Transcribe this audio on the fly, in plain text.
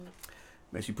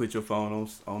Make sure you put your phone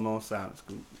on silent,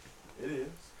 Scoop. It is.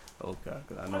 Okay,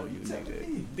 cause I know you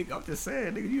nigga. Nigga, I'm just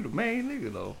saying, nigga, you the main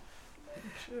nigga though.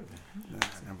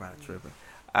 Everybody tripping.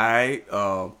 All right,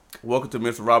 welcome to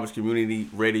Mr. Roberts Community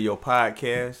Radio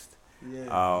Podcast. Yeah.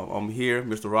 I'm here,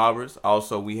 Mr. Roberts.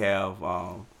 Also, we have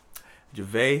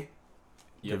Javay.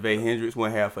 Javay Hendricks,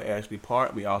 one half of Ashley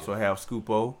Park. We also have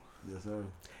Scoopo. Yes, sir.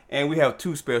 And we have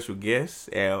two special guests,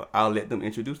 and I'll let them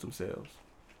introduce themselves.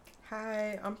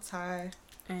 Hi, I'm Ty.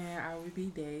 And I will be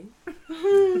Day.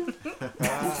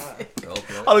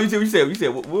 Okay. Oh, you said,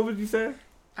 what would you say?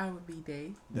 I would be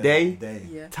Day. Day?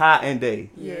 Yeah. Ty and Day.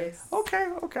 Yes. Okay,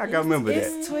 I gotta remember that.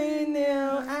 It's twin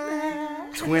now.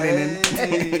 Twinning.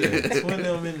 Twin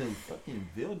them in the fucking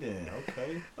building.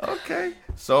 Okay.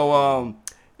 So,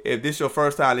 if this is your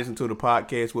first time listening to the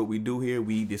podcast, what we do here,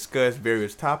 we discuss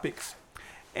various topics.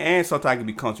 And sometimes it can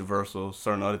be controversial,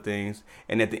 certain other things.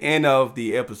 And at the end of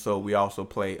the episode, we also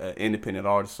play an independent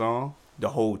artist song, the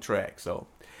whole track. So,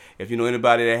 if you know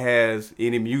anybody that has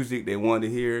any music they want to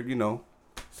hear,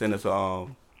 send us a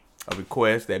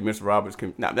request that Mr. Roberts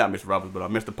can, not Mr. Roberts, but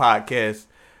Mr. Podcast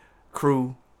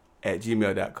Crew at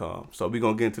gmail.com. So we're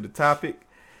gonna get into the topic,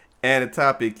 and the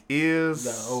topic is.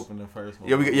 You gotta open the first one.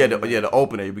 Yeah, the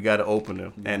opener. We got to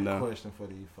opener, and question for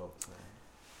these folks.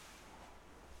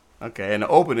 Okay, and the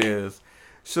opener is: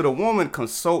 should a woman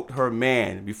consult her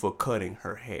man before cutting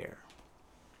her hair?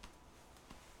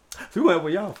 So we went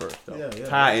with y'all first, though. Yeah.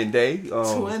 Ty and Day.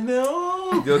 Twin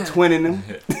them. You're twinning them.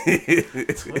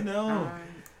 Twin them.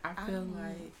 I feel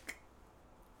like.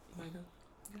 Go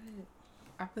ahead.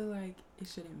 I feel like it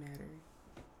shouldn't matter.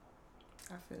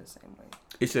 I feel the same way.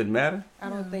 It shouldn't matter. I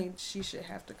don't think she should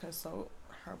have to consult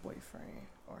her boyfriend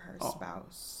or her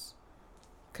spouse.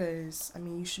 Because,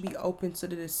 you should be open to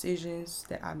the decisions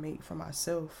that I make for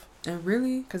myself. And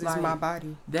really? Because it's my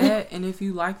body. That, and if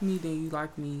you like me, then you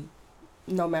like me.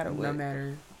 No matter what. No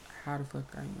matter how the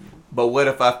fuck I am. But what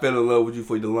if I fell in love with you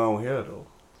for the long hair, though?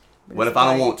 What if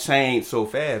I don't want change so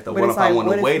fast, though? What if I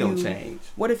want to wait on change?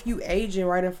 What if you aging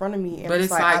right in front of me? And but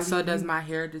it's like so does you. my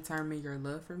hair determine your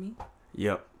love for me?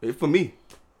 Yep. It's for me.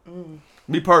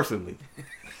 Me personally.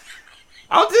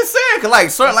 I'm just saying,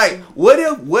 cause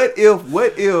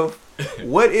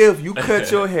what if you cut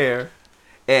your hair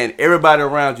and everybody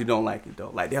around you don't like it though?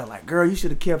 Like they're like, girl, you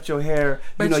should have kept your hair.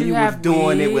 But you was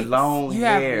doing wigs, it with long you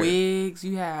hair. You have wigs,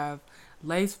 you have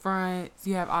lace fronts,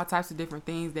 you have all types of different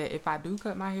things that if I do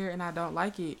cut my hair and I don't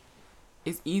like it,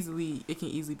 it can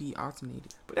easily be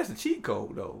alternated. But that's a cheat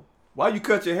code though. Why you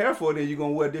cut your hair for? Then you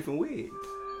gonna wear different wigs.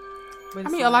 But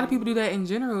a lot of people do that in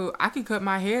general. I can cut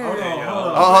my hair. Hold on.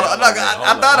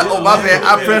 I thought. Oh my bad.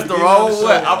 I pressed the wrong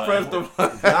way. I pressed the.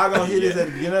 Y'all gonna hear this at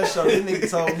the beginning of the show. This nigga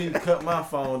told me to cut my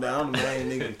phone down. I'm the main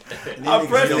nigga. I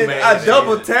pressed it. I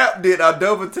double tapped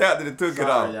it. And took it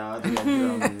off. Y'all.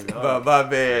 My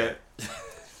bad.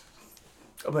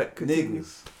 But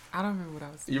niggas. I don't remember what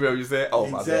I was saying. You remember what you said? Oh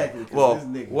my exactly,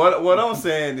 bad. Well, what I'm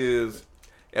saying is,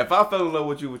 if I fell in love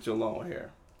with you with your long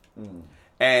hair,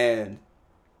 and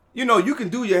you can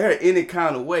do your hair any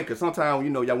kind of way, because sometimes,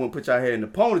 y'all wouldn't put your hair in the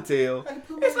ponytail.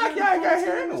 It's like y'all ain't got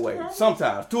hair anyway.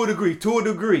 Sometimes, to a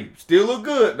degree. Still look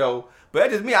good, though. But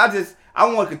that's just me. I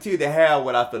want to continue to have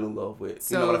what I fell in love with.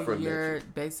 So when I first met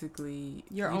you.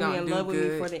 You're you only don't in do love with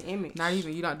good. me for the image. Not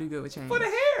even, you don't do good with change. For the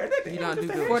hair. You don't do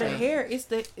good for with the change. hair.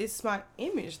 It's my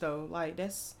image though. Like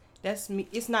that's me.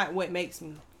 It's not what makes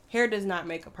me. Hair does not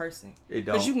make a person. It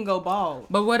don't. Because you can go bald.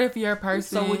 But what if your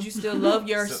person... So would you still love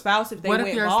your spouse if they went bald?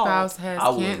 What if your spouse has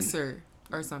cancer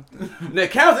or something? Now,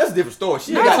 cancer, that's a different story.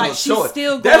 She No, ain't got like no she's choice.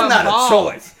 still That's going not bald. a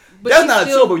choice. But That's she's not a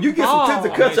still choice. But you get some tips to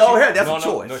bald. cut your hair. That's a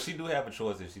choice. No, she do have a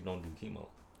choice if she don't do chemo.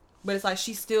 But it's like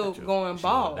she's still going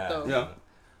bald though. Yeah.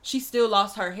 She still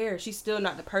lost her hair. She's still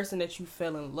not the person that you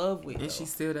fell in love with. And though. she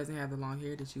still doesn't have the long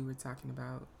hair that you were talking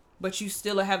about. But you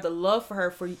still have the love for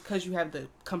her because you have the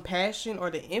compassion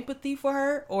or the empathy for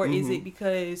her, or is it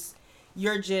because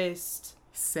you're just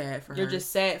sad for her? You're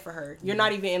just sad for her. You're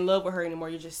not even in love with her anymore.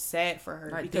 You're just sad for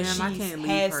her because damn, she I can't leave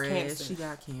has her cancer. Ass. She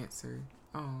got cancer.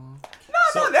 Oh.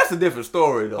 No, that's a different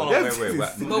story though. Hold on, wait.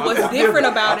 But what's different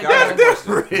about it? That's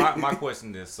different. My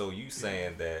question is: so you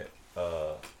saying that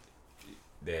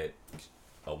that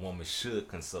a woman should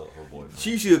consult her boyfriend?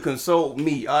 She should consult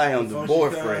me. I am the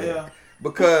boyfriend.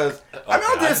 Because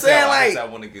I'm just saying, like,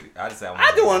 I just want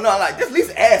to know, like, just at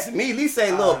least ask me. At least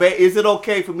say, look, babe, is it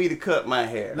okay for me to cut my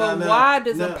hair? But why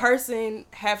does a person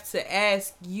have to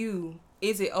ask you?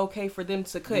 Is it okay for them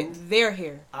to cut their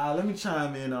hair? Let me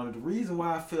chime in on it. The reason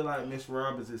why I feel like Miss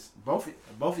Roberts is both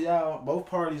of y'all, both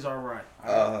parties are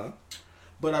right.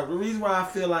 But the reason why I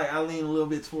feel like I lean a little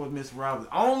bit towards Miss Roberts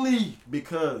only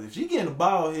because if she getting a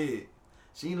bald head,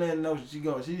 She ain't letting know she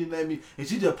going. She didn't let me, and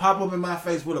she just pop up in my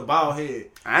face with a bald head.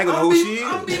 I ain't gonna know who she is.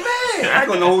 I'm be mad. I ain't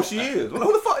gonna know who she is. Who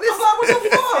the fuck this? I'm like, what the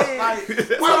fuck? Like,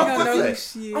 why the fuck know you? who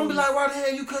she is. I'm be like, why the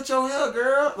hell you cut your hair,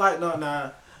 girl? Like,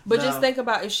 nah. But just think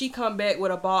about if she come back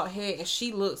with a bald head and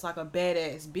she looks like a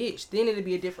badass bitch, then it'll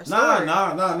be a different story.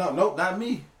 Nope, not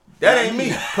me. That ain't me.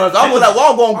 Cause I was like,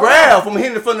 well, I'm gonna grab from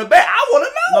hitting it from the back. I wanna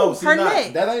know. No, see, Her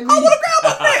neck. That ain't me. I wanna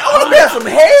grab her neck. I wanna grab some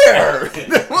hair.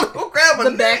 I wanna grab her The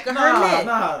neck. back of her neck.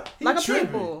 Nah, he Like a tripping.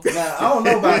 pit bull. Nah, I don't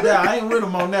know about that. I ain't with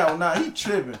him on that one. Nah, he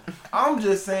tripping. I'm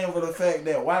just saying for the fact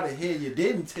that why the hell you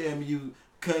didn't tell me you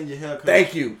cutting your hair.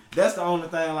 Thank you. That's the only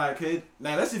thing. Like,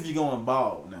 now that's if you going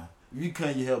bald. Now, if you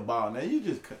cutting your hair bald, now you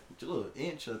just cut a little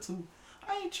inch or two.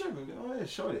 I ain't tripping. Go ahead,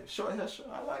 short hair.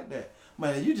 I like that.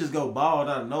 Man, you just go bald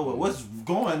out of nowhere. What's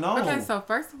going on? Okay, so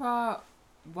first of all,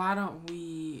 why don't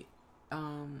we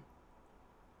dang,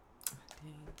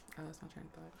 I lost my train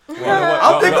of thought.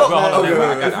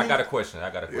 I got a question.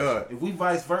 Yeah. If we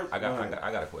vice versa, I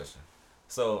got a question.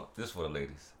 So this is for the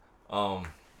ladies.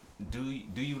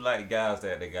 Do you like guys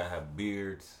that they gotta have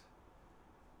beards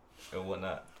and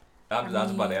whatnot? I'm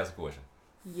just about to ask a question.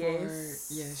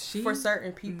 Yes. For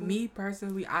certain people. Me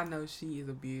personally, I know she is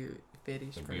a beard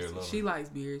fetish person. She likes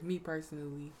beards. Me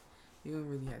personally, you don't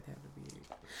really have to have a beard.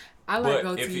 I like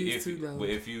goatees too, though. But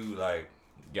if you like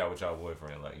got with your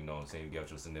boyfriend, like, you know what I'm saying, you got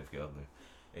with your significant other,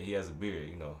 and he has a beard,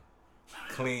 you know,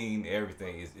 clean,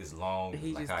 everything is long,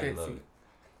 he like just how you love it.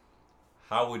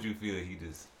 How would you feel if he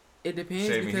just? It depends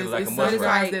shaving, because like it's a some muskrat.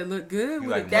 guys that look good.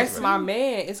 Like That's muskrat. my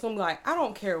man. It's gonna be like, I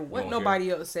don't care what don't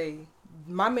nobody else say.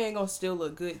 My man gonna still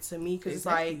look good to me because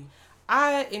like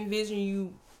I envision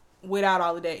you without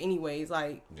all of that anyways.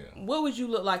 Like, what would you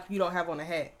look like if you don't have on a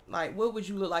hat? Like, what would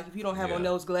you look like if you don't have on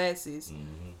those glasses?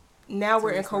 Mm-hmm. Now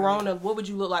we're in Corona. What would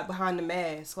you look like behind the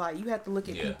mask? Like, you have to look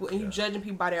at people and you judging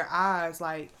people by their eyes.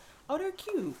 Like, oh, they're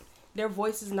cute. Their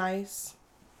voice is nice.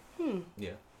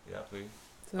 Yeah, I feel you.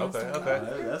 So Okay.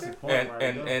 That's the point.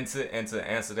 And to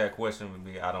answer that question with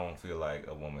me, I don't feel like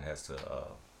a woman has to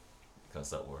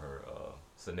consult with her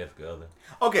significant other.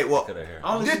 Okay, well, Cut her hair.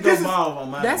 Only This she go is- bald on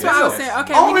my. That's Yeah. what I was saying.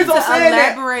 Okay, Only we need to reason I'm saying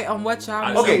that- elaborate on what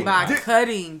y'all Okay, mean by this-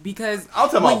 cutting because I'm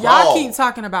talking when about y'all bald. keep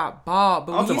talking about bald,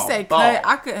 but I'm when you talking say about cut,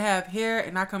 bald. I could have hair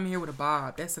and I come here with a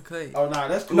bob. That's a cut. Oh no,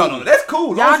 that's cool. no, that's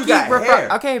cool. As long Y'all as you got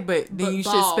hair. okay, but then But you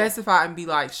should bald. specify and be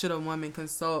like, should a woman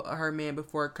consult her man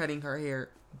before cutting her hair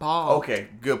bald? Okay,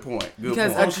 good point. Good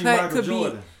Because point. Oh, she cut Michael could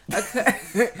Jordan. be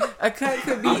a cut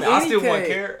could be I mean, I any still cut. wouldn't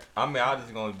care. I mean, I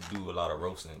just gonna do a lot of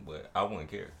roasting, but I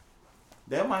wouldn't care.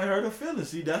 That might hurt her feelings.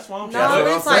 See, that's why I'm No, trying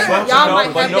to it's like say. y'all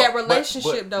might but have no, that but-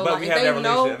 relationship though. but Like we if have they that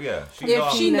know, relationship, yeah.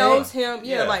 if she knows him,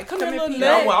 like come here, little Peanut.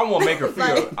 Yeah, nut. I want to make her feel.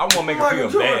 Like- I want to make her Michael feel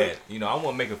Jordan. bad. You know, I want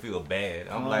to make her feel bad.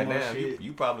 I'm Oh, like, no damn, shit.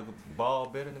 you probably could ball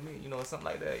better than me. You know, something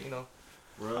like that. You know,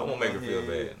 I won't make her feel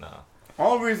bad. Nah.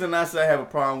 Only reason I say I have a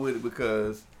problem with it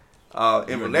because in You're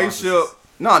a relationship,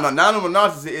 narcissist. not a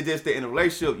narcissist. It's just that in a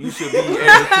relationship you should be able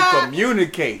to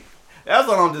communicate. That's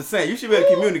what I'm just saying. You should be able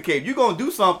to communicate. You're gonna do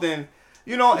something.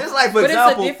 You know, it's like for But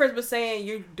example. it's a difference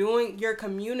between you're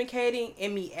communicating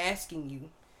and me asking you.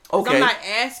 'Cause Okay, I'm not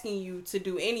asking you to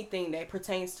do anything that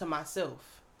pertains to myself.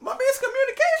 but it's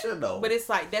communication though. But it's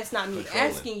like that's not me Controlling.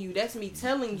 asking you. That's me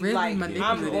telling you Really like I'm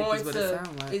manipulative going is what it to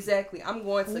sound like. exactly. I'm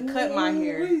going to cut my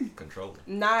hair. Control it.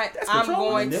 Not That's I'm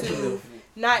controlling. going to Manipulative.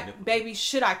 not baby.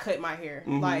 Should I cut my hair?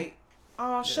 Mhm. Like,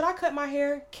 should I cut my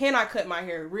hair? Can I cut my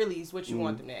hair? Really is what you Mm-hmm.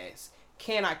 want them to ask.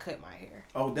 Can I cut my hair?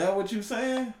 Oh, that what you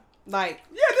saying? Like,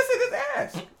 yeah, this is his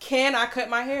ass. can I cut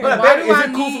my hair? But Why baby, do is I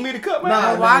it cool need- for me to cut my Nah,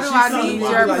 hair? Why nah, do I she's need something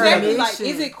your like Exactly. that. Like,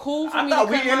 permission? is it cool for I me to thought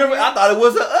cut we my in a, hair? I thought it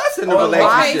was us in the Oh,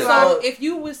 relationship. Okay, Why? so Like- if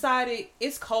you decided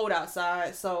it's cold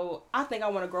outside, so I think I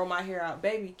want to grow my hair out,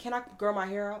 baby, can I grow my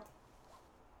hair out?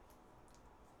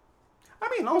 I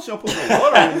mean, I don't show put no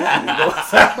water in it.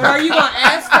 But are you gonna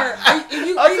ask her? Are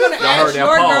you gonna Y'all ask heard that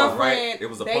your pause, girlfriend, right? It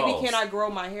was a baby, pause. can I grow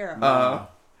my hair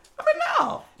out? I mean,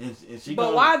 no. And she But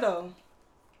gonna, why though?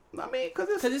 I mean, because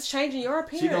it's Because it's changing your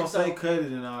She gonna appearance. say though. cut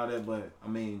it and all that, but I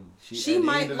mean, She at the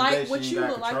might end of the like day, what she you ain't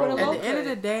got look like control. with a At low the end of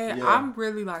the day, Yeah. I'm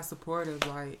really like supportive.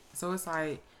 Like, so it's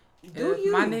like, Do if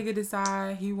you? my nigga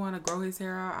decide he want to grow his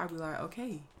hair out, I'd be like,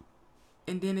 okay.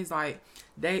 And then it's like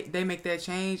they make that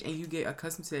change and you get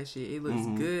accustomed to that shit. It looks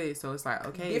good, so it's like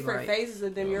okay. Different like, phases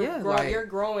of them. You're Yeah, growing. like- You're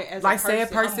growing as like a say a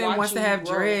person. I'm person wants to watching have you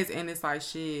grow. dreads and it's like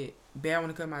shit. Babe, I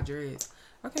want to cut my dreads.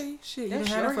 Okay, shit. That's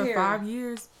You done had your it for hair. 5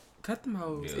 years. Cut them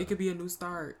hoes. Yeah. It could be a new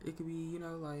start. It could be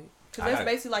like. Because that's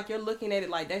basically like you're looking at it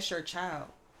like that's your child.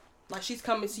 Like she's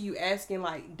coming to you asking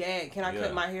like, Dad, can I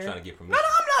cut my hair? Trying to get No, permission.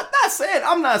 I'm not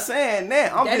I'm not saying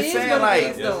that. I'm That just is saying what like. it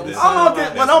is, though.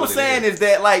 What I'm saying is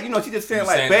that like, you know, she just saying You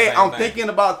like, saying the babe, same I'm thing. thinking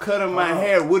about cutting my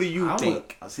hair. What do you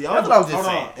think? That's That's what I'm just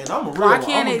saying. And I'm a real Why one.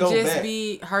 can't I'ma it go just back.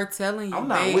 be her telling you, I'm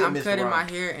not babe, with I'm Mr. cutting my Ron.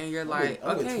 hair, and you're I'm like,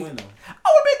 with okay. Twin, though. I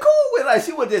would be cool with like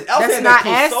she would just. I'm That's saying not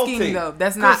that asking consulting. though.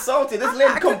 That's not Consulting. Just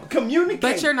let him communicate.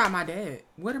 But you're not my dad.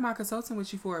 What am I consulting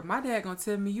with you for? My dad gonna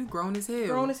tell me you grown as hell.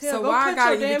 Grown as hell. So Go why I cut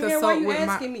gotta your even damn hair. Why consult you with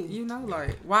my? asking me? You know,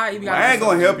 like why even? Well, gotta I ain't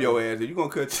gonna consult help you? your ass if you gonna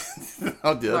cut.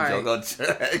 I'm just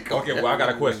joking. Okay, well I got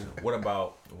a question. What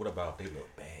about if they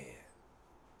look bad?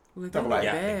 Well, Talk they about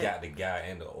look The bad. guy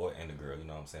and the girl. You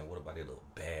know what I'm saying? What about they look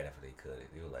bad after they cut it?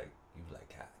 They were like, you like,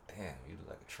 God damn, you look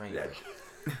like a train wreck.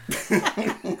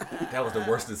 That was the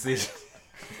worst decision.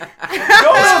 You know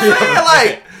what I'm saying?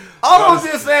 Like, all I'm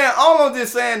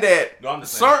just saying that No, I'm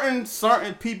just saying.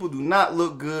 certain people do not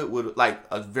look good with like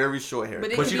a very short hair.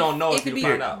 But, it But could you be- don't know it if could you be-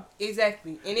 find out.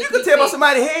 Exactly. And You can tell by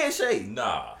somebody's head shape.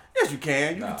 Nah, Yes, you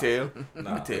can. You Nah. can tell. You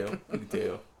Nah. can tell. You can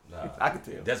tell. nah. I can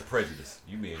tell. That's prejudice.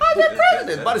 You mean How's that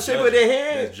prejudice? By the shape of their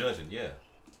head? That's judging. Yeah.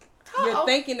 You're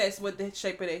thinking that's what the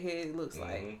shape of their head looks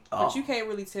like, Mhm. but you can't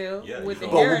really tell Yeah, with the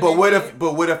you hair. But in what their if head.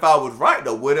 what if I was right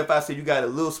though? What if I said you got a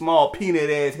little small peanut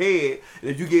ass head,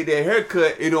 and if you get that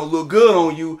haircut, it don't look good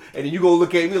on you, and then you gonna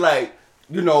look at me like,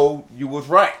 you know, you was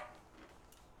right.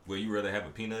 Will you rather have a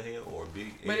peanut head or a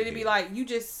big? But egg it'd be head? like you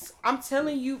just. I'm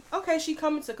telling you, okay, she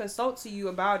coming to consult to you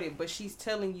about it, but she's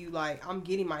telling you like I'm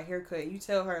getting my hair cut. You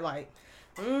tell her like,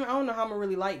 I don't know how I'm gonna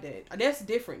really like that. That's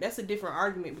different. That's a different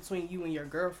argument between you and your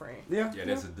girlfriend. Yeah. Yeah,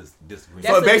 that's a disagreement.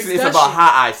 That's So a basically, it's discussion. about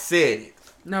how I said it.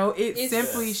 No, it It's-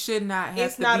 simply should not have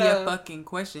it's to not be a a- fucking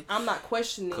question. I'm not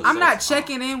questioning. Cause I'm not so-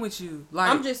 checking in with you. Like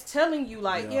I'm just telling you,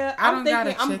 like, Yeah. yeah, I I'm don't thinking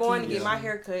gotta I'm check going in to get with my you.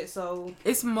 hair cut. So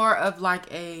it's more of like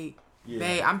a, Yeah.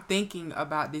 babe, I'm thinking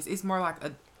about this. It's more like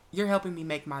a, you're helping me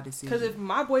make my decision. because if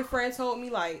my boyfriend told me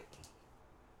like,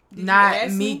 did you Not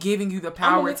ask me giving you the I'ma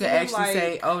power look to at him actually like-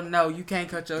 say, "Oh no, you can't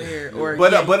cut your hair," or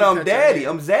But yeah, you but can I'm cut your daddy. hair.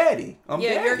 I'm zaddy. I'm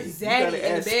yeah, daddy. you're You zaddy gotta in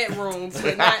the ask- bedroom,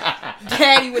 but not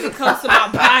daddy when it comes to my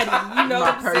body. You know my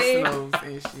what I'm saying? personals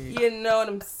and shit. You know what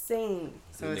I'm saying?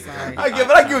 So it's Nigga, like, I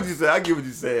get what you saying. I get what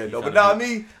you saying though. You But gotta now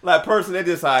me, like personally,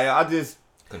 that's just how I just.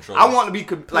 Control. I want to be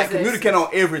like Possessive. communicate on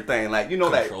everything. Like you know,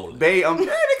 like Controlling. babe, that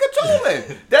ain't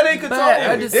controlling. That ain't but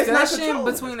controlling. a That's not discussion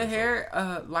controlling. between a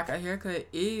hair, like a haircut,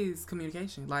 is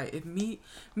communication. Like if me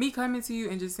coming to you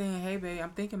and just saying, "Hey, babe, I'm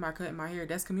thinking about cutting my hair,"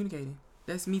 that's communicating.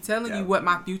 That's me telling Yeah. you what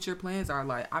my future plans are.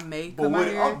 Like I may But, cut my what,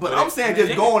 hair. I'm saying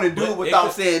just it- going and do but it it without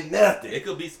could- saying nothing. It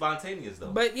could be spontaneous though.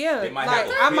 But yeah, They might like have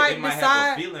a, I they might might have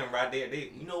decide. a feeling right there.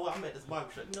 You know what? I'm at this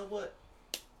barbershop. You know what?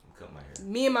 Cut my hair.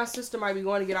 Me and my sister might be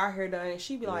going to get our hair done, and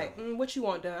she be like, "What you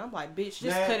want done?" I'm like, "Bitch, just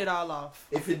Man. cut it all off."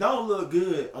 If it don't look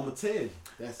good, I'm gonna tell you.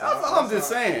 That's all I'm just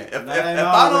saying. If That ain't I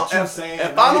all don't, what you if saying,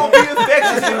 I man. don't be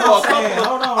affectionate for a Hold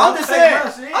on, couple, I'm don't just say saying.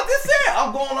 my shit. I'm just saying.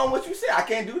 I'm going on what you said. I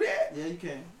can't do that. Yeah, you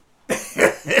can.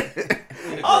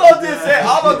 All I'm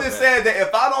just saying that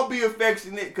if I don't be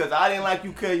affectionate because I didn't like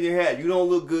you cutting your hair, you don't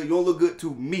look good. You don't look good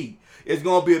to me. It's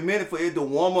gonna be a minute for it to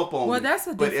warm up on me. Well, that's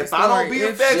a But different if I don't story. be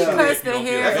If she affectionate, cuts If you the don't be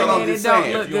hair That's what I'm and it just don't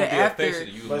saying. look If you don't good be after,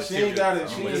 affectionate, you But she ain't gotta-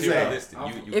 she ain't materialistic.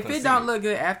 gotta- You if it don't look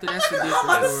good after, that's a different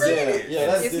I'm story. saying. Yeah,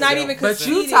 that's It's not even But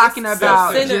you conceited, talking it's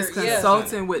about self-centered, just yeah.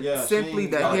 consulting with Yeah, she simply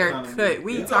ain't the got haircut. time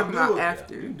We to ain't do talking it. about You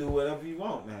after. can do whatever you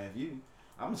want now. If you,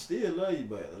 I'ma still love you,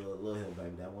 but little hill, baby,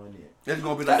 that wasn't it. it's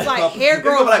gonna be like It's a like couple, hair it's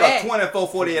gonna be grows like back. a 24,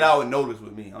 48 hour notice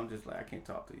with me. I'm just like I can't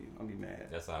talk to you. I'm be mad.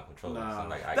 That's not controlling. Nah. So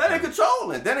like, That ain't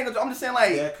controlling. I'm just saying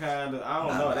like. That kind of, I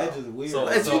don't know. That's just weird. So-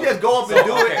 If you just go up and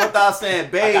do okay. it without saying, I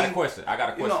babe, got a question. I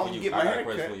got a you know, question I'm for you. get I my got a hair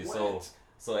question cut. for you. What?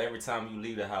 So every time you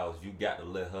leave the house, you got to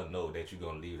let her know that you're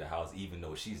gonna leave the house, even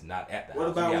though she's not at the What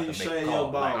house. about you when have you to make shave a your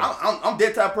call. balls? I'm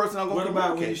that type of person. I'm gonna What about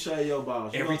when you communicate. shave your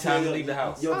balls? Every gonna time tell you your- leave the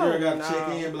house. Your girl Oh, got to no. check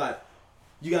in and be like,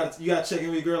 you got to check in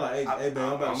with your girl like, hey, baby,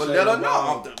 I'm about I'm to gonna shave let her your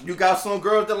balls. know. You got some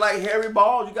girls that like hairy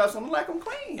balls. You got some that like them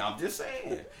clean. I'm just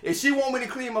saying. If she want me to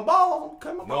clean my balls,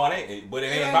 cut my No, balls. it ain't. But it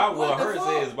ain't Yeah, about what what the her fuck?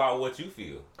 says. It's about what you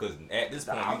feel. Because at this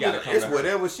point, you got to come It's to her.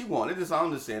 whatever she want. It's just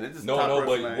I'm just saying. It's just the No, type no. of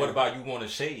person I But am. what about you want to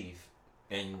shave?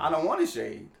 And I don't want it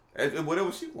shaved. It's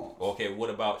whatever she wants. okay, what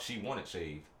about she wanted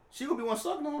shaved? She gonna be one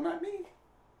sucking on, not me.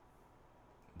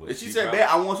 But If she said, "Babe,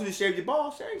 I want you to shave your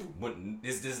balls," shave them. But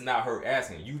this is not her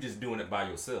asking. You just doing it by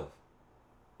yourself.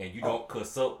 And you don't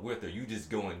consult with her. You just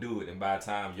go and do it. And by the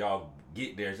time y'all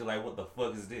get there, she's like, what the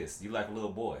fuck is this? You like a little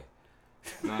boy.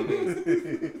 You know what I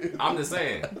mean? I'm just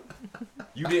saying.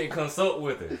 You didn't consult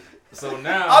with her. So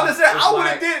now. I'm just saying. it's I would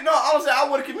have like- did. No, I'm saying I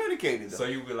would have communicated. Though. So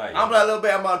you be like. I'm like, little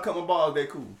babe, I'm about to cut my balls. They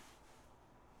cool.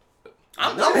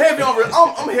 I'm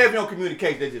heavy on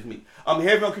communication. That's just me. I'm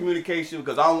heavy on communication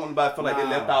because I don't want anybody to feel like they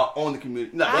left out on the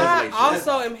community. No, I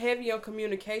also am heavy on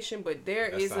communication, but there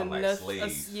is enough. Like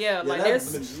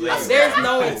slaves. There's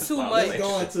no too much. Let's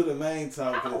go into the main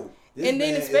topic. And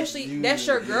then especially that's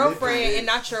your girlfriend and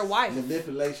not your wife.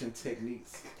 Manipulation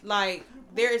techniques. Like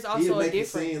there is also a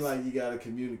difference. It seem like you gotta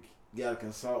communicate, you gotta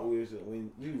consult with it when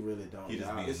you really don't. He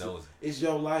just being nosy. It's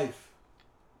your life.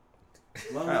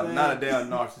 I'm not a damn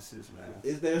narcissist, man.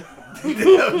 Is there?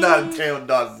 I'm not a damn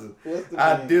narcissist.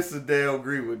 I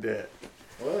disagree with that.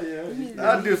 Well,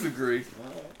 yeah. I disagree.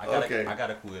 I got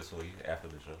a quiz for you after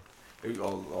the show.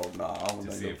 Oh no, I don't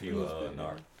know. To see if you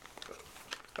narc.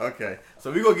 Okay,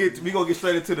 so we gonna get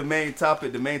straight into the main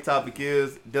topic. The main topic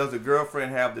is: does a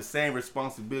girlfriend have the same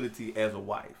responsibility as a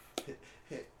wife?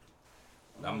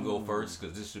 I'm gonna go first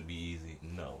because this should be easy.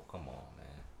 No, come on,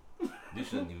 man. This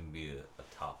shouldn't even be a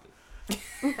topic.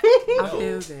 I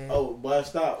feel that. Oh, but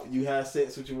stop! You have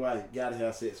sex with your wife. You gotta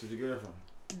have sex with your girlfriend.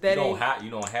 You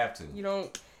don't have to. You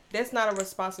don't. That's not a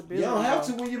responsibility. You don't have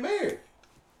to when you're married.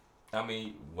 I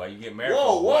mean, why you get married?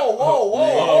 Whoa. Hold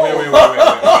on, wait.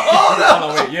 Hold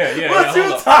on, wait. Yeah. What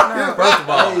you talking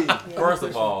about? First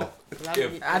of all,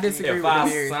 I disagree with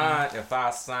Derek. If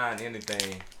I sign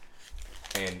anything,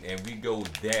 and we go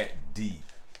that deep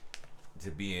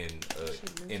to be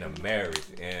in a marriage,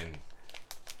 and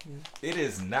it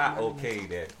is not okay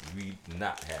that we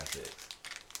not have sex.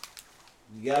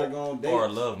 You gotta go on dates or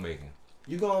love making.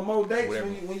 You go on more dates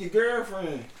when your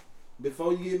girlfriend.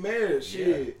 Before you get married,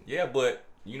 shit. Yeah, but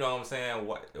you know what I'm saying?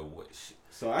 What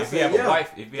so I if you have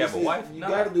a wife, you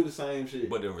gotta do the same shit.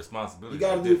 But the responsibility. You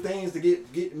gotta do things to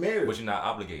get married. But you're not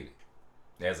obligated.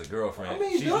 As a girlfriend, I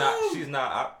mean, she's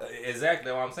not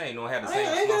exactly what I'm saying. You don't have the same.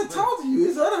 I ain't gotta talk to you.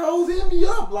 It's other hoes hitting me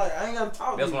up. Like I ain't gotta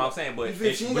talk. That's to what you. I'm saying. But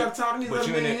she ain't gotta talk to me. But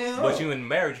you in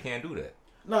marriage you can't do that.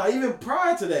 No, even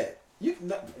prior to that,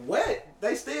 what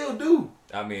they still do.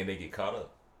 I mean, they get caught up.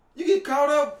 You get caught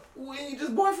up when you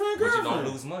just boyfriend girlfriend. But you don't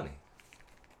lose money.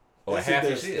 Or that's half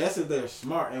your shit. That's if they're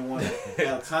smart and want to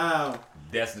have time.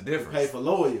 That's the difference. Pay for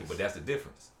lawyers. But that's the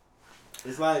difference.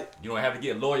 It's like you don't have to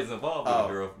get lawyers involved with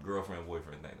the girlfriend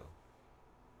boyfriend thing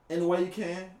though. In the way you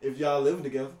can if y'all living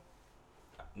together.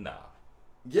 Nah.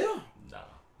 Yeah. Nah.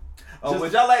 Oh,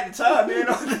 would y'all like to chime in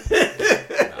on this?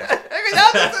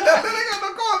 Y'all just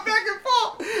going back and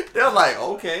forth. They're like,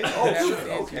 okay.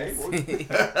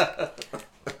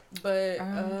 But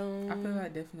I feel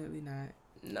like definitely not.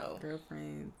 No.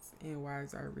 Girlfriends and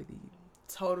wives are really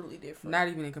totally different. Not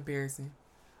even in comparison.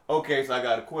 Okay, so I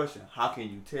got a question. How can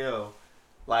you tell?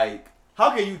 How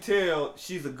can you tell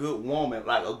she's a good woman,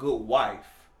 like a good wife?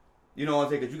 You know what I'm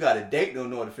saying? Because you got to date them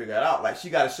in order to figure it out. Like, she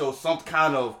got to show some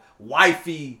kind of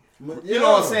wifey, you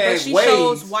know what I'm saying, but she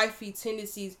shows wifey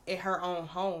tendencies at her own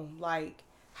home. Like,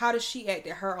 how does she act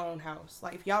at her own house?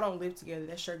 Like, if y'all don't live together,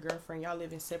 that's your girlfriend. Y'all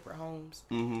live in separate homes.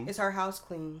 Mm-hmm. Is her house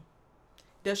clean?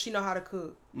 Does she know how to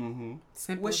cook?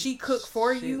 Mm-hmm. Will she cook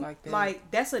for you?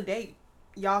 Like that's a date.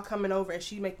 Y'all coming over and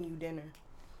she making you dinner.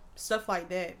 Stuff like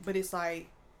that. But it's like,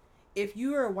 if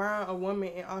you are around a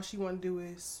woman and all she want to do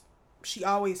is, she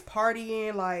always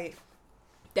partying, like,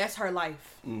 that's her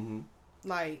life. Mm-hmm.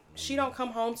 Like, she don't come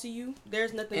home to you.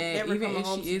 There's nothing and ever even coming if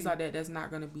home she to is you. like that, that's not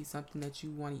going to be something that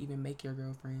you want to even make your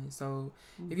girlfriend. So,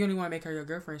 if you only want to make her your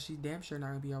girlfriend, she's damn sure not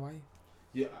going to be your wife.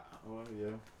 Yeah. Well,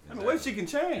 yeah. I mean, what if she can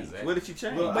change? Exactly. What if she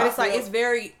change? But it's like, it's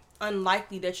very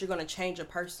unlikely that you're going to change a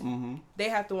person. Mm-hmm. They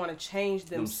have to want to change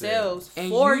themselves and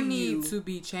for you need to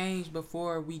be changed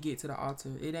before we get to the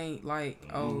altar. It ain't like,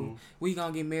 oh, we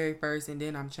gonna get married first and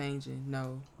then I'm changing.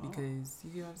 No, because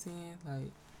you know what I'm saying?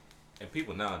 Like, and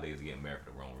people nowadays are getting married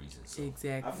for the wrong reasons. So.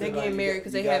 Exactly. They getting married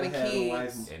because they having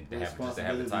kids. And they have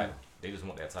the title. They just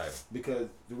want that title. Because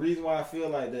the reason why I feel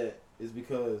like that is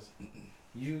because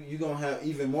you gonna have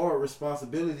even more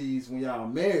responsibilities when y'all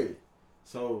married.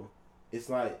 So it's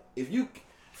like if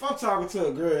I'm talking to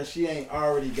a girl and she ain't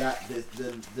already got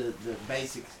the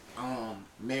basic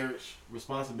marriage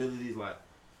responsibilities, like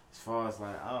as far as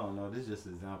like I don't know, this is just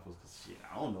examples because shit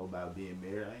I don't know about being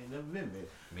married. I ain't never been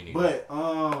married. But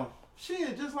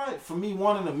shit, just like for me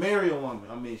wanting to marry a woman,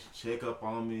 I mean she check up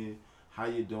on me, how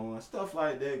you doing, stuff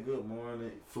like that. Good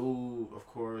morning, food, of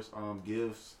course,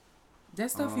 gifts. That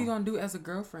stuff you gonna do as a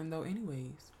girlfriend though,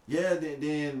 anyways. Yeah,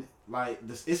 then like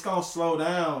it's gonna slow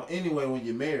down anyway when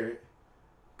you're married,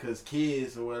 cause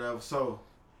kids or whatever. So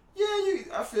yeah,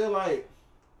 I feel like.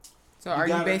 So are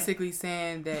you basically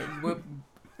saying that what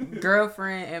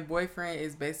girlfriend and boyfriend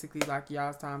is basically like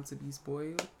y'all's time to be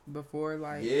spoiled before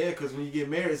like? Yeah, cause when you get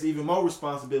married, it's even more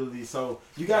responsibility. So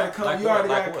you gotta come. Like you what? already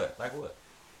like gotta. What? Like what?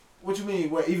 What you mean?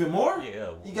 What, even more?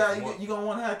 Yeah. You gonna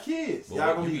want to have kids. But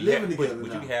Y'all gonna be living together But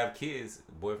now. you can have kids,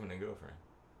 boyfriend and girlfriend.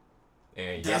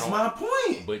 And That's my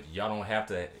point. But y'all don't have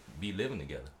to be living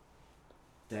together.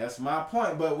 That's my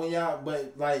point. But when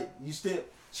like you still,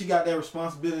 she got that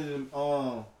responsibility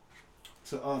to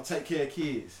take care of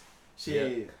kids.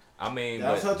 Shit. Yeah. I mean,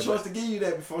 that was her choice to give you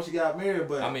that before she got married.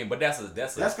 But I mean, but that's a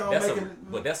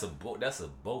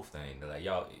both thing. Like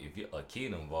y'all, if you're a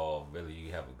kid involved, whether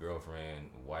you have a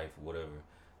girlfriend, wife, whatever.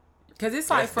 Cause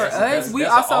it's like for us, we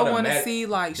also want to see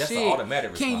like shit.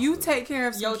 Can you take care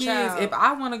of some kids? Child. If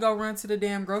I want to go run to the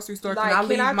damn grocery store, like, can I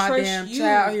leave my damn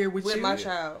child here with you? My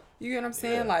child. You get what I'm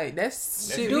saying? Yeah. Like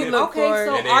that's shit. Dude, We look okay, for.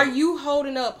 so are you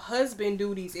holding up husband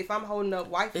duties if I'm holding up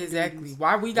wife Exactly. duties?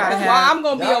 Why we gotta have? Why I'm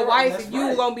gonna be a That's wife right. if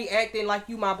you gonna be acting like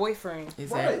you my boyfriend?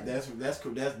 Exactly. right,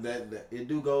 that it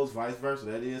do goes vice versa.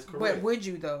 That is correct. But would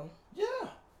you though? Yeah.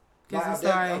 Because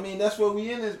I mean, that's what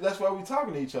we in. That's why we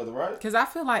talking to each other, right? Because I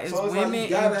feel like as so it's women like you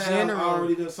gotta in have general,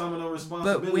 already done some of the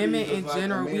responsibilities. but women just in like a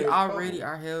general, we married already couple.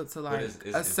 are held to like it's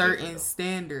a certain different,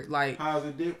 standard. Like How's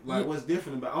it different? Like what's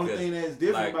different about? Only thing that's like,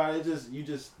 different about it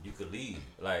you could leave.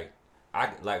 Like I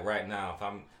like right now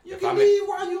you can leave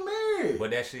while you married.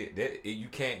 But that shit you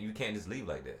can't just leave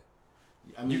like that.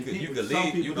 I mean, you could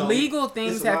leave. legal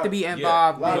things have to be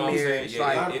involved in marriage. A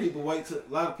lot of people a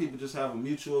lot of people just have a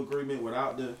mutual agreement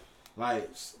without the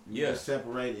just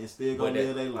separate and still go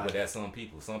live their life. But that's some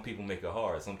people. Some people make it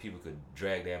hard. Some people could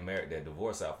drag that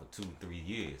divorce out for 2-3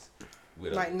 years.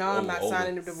 With I'm not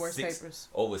signing the divorce papers.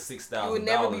 Over $6,000. You would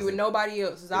never be with nobody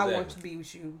else. Exactly. I want to be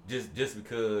with you. Just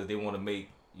because they want to make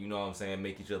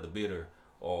make each other bitter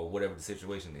or whatever the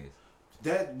situation is.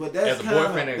 That's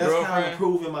kind of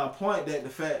proving my point that the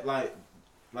fact like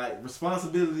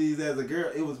responsibilities as a girl,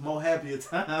 it was more happier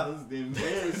times than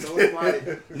marriage. So it's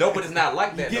like no, but it's not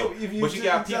like that. Though. But you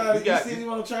got people. You got you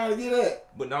want to try to get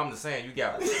at. But no, I'm just saying you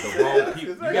got the wrong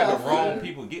people. You got the wrong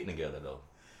people getting together though,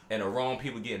 and the wrong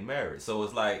people getting married. So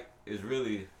it's like it's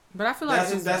really. But I feel like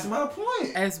that's my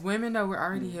point. As women though, we're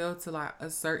already held to like a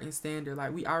certain standard.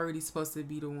 Like we already supposed to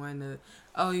be the one to.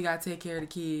 Oh, you gotta take care of the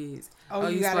kids. Oh,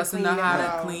 you supposed to know how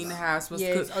to clean the house. Supposed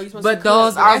to cook. But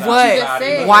those are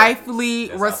what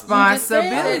wifely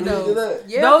responsibilities.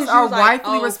 Those are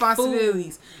wifely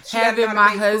responsibilities. Having my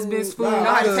husband's food. Know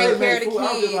how to take care of the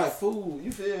kids. kids. Like food.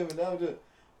 You feel me?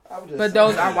 But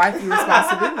those are wifely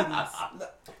responsibilities.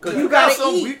 Cause you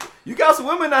got some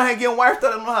women out here getting wives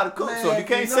that don't know how to cook, so you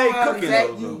can't say cooking.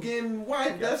 You getting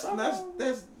wife? That's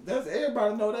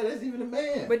everybody know that. That's even a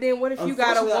man. But then what if you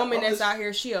got a woman that's out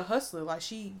here? She a hustler, like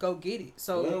she go get it.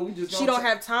 So she don't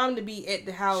have time to be at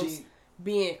the house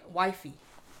being wifey.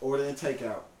 Or then take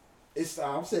out.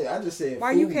 I'm saying. I just said.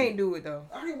 Why food. you can't do it though?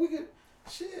 I can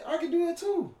do it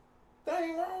too. That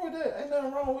ain't wrong with that. Ain't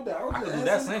nothing wrong with that. I can do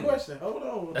that single. Question. Hold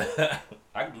on.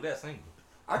 I can do that single.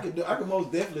 I can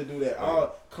most definitely do that.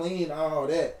 All clean, all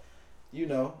that.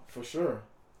 For sure.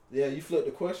 Yeah, you flip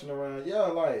the question around. Yeah,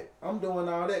 like I'm doing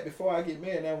all that before I get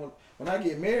married. Now when I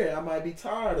get married, I might be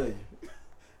tired of you.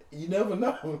 You never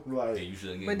know. Like, you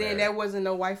shouldn't get but then married. that wasn't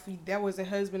no wifey. That wasn't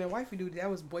husband and wifey duty. That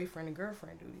was boyfriend and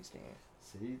girlfriend duties. Then.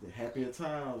 See, the happier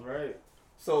times, right?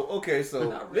 So okay, so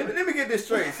let me get this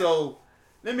straight. So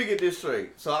I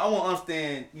want to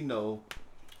understand.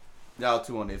 Y'all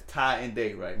two on this Ty and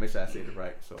Day, right? Make sure I said it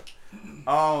right. So,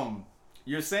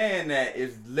 you're saying that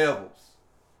it's levels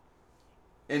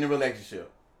in the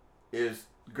relationship. Is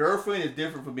girlfriend is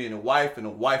different from being a wife, and a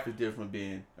wife is different from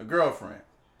being a girlfriend.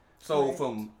 So,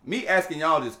 from me asking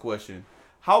y'all this question,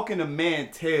 how can a man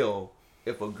tell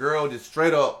if a girl just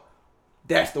straight up,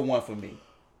 that's the one for me,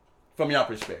 from your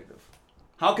perspective?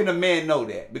 How can a man know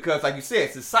that? Because, like you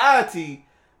said, society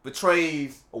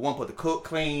portrays a woman supposed to cook,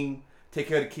 clean, take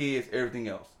care of the kids, everything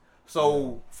else.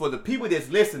 So, for the people that's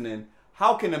listening,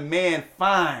 how can a man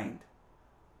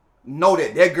know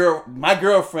that girl, my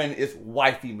girlfriend is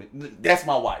wifey? That's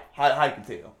my wife. How you can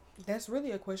tell? That's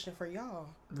really a question for y'all.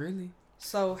 Really?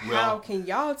 So, how can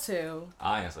y'all tell?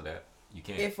 I'll answer that. You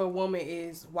can't. If a woman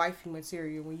is wifey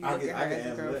material when you look at her as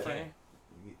a girlfriend.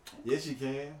 Yes, you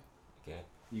can.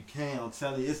 You can. I'm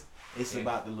telling you, it's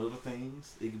about the little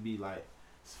things. It could be like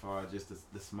as far as just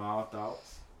the small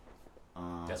thoughts.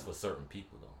 That's for certain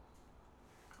people,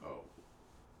 though. Oh,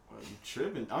 well, you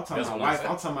tripping? I'm talking about wife.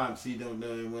 I'm talking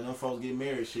about when them folks get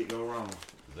married, shit go wrong.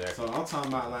 Exactly. So I'm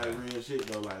talking about like real shit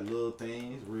though, like little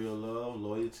things, real love,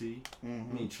 loyalty. I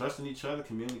mean, trusting each other,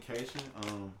 communication.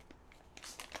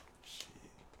 Shit.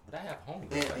 But I have home.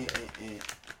 And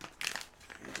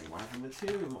wifey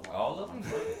material. All of them.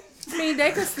 I mean,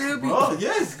 they could still be. Oh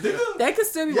yes, nigga. They could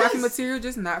still be wifey material,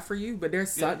 just not for you. But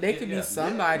there's they could be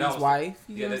somebody's wife.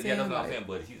 You know what I'm saying? That's what I'm saying.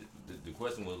 But the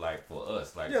question was like for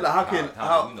us, like how can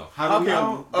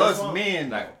us men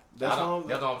like that's what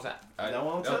I'm saying. That's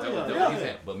what I'm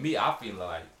saying. But me, I feel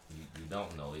like you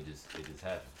don't know. It just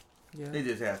happened. Yeah. It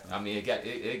just happened. I mean,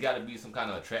 it got to be some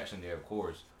kind of attraction there, of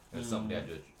course. There's something that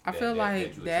I feel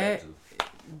like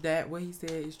that what he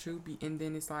said is true. And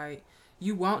then it's like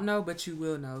you won't know, but you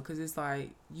will know, because it's like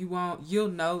you'll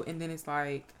know, and then it's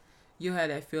like you'll have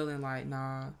that feeling like,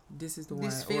 nah, this is the one.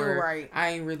 This feel right. I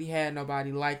ain't really had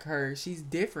nobody like her. She's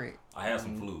different. I had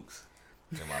some flukes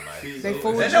in my life. They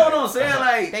fooled you. That's what I'm saying.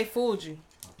 Like they fooled you.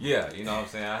 Yeah, you know what I'm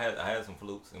saying. I had some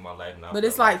flukes in my life, but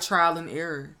it's like trial and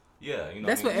error. Yeah, you know.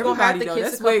 That's what everybody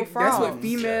does. That's what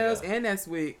females and that's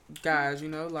with guys. You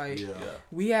know, like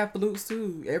we have flukes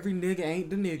too. Every nigga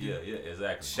ain't the nigga. Yeah,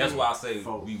 exactly. That's why I say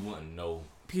we wouldn't know.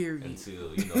 Period.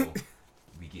 Until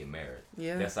we get married.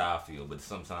 Yeah, that's how I feel. But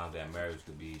sometimes that marriage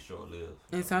could be short lived.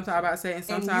 And sometimes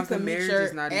the marriage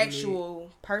is not even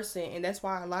actual person, and that's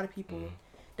why a lot of people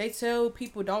they tell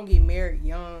people don't get married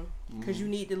young because you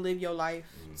need to live your life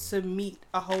to meet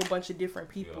a whole bunch of different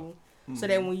people, so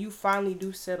that when you finally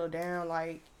do settle down,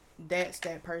 like that's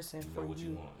that person for what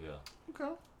you want. Yeah.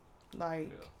 Okay. Like.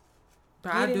 Yeah.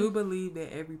 But I do believe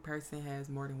that every person has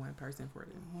more than one person for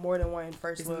them. More than one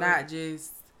person. It's not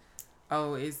just,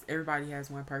 it's everybody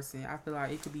has one person. I feel like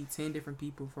it could be 10 different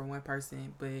people for one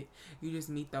person, but you just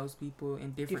meet those people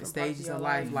in different stages of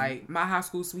life. Like, my high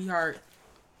school sweetheart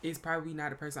is probably not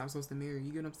the person I'm supposed to marry.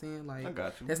 You get what I'm saying? Like, I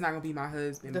got you. That's not going to be my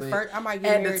husband. I might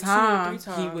get married 2 or 3 times.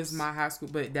 He was my high school,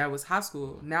 but that was high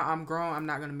school. Now I'm grown. I'm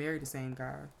not going to marry the same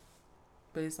guy.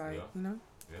 But it's like,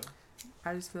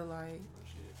 I just feel like...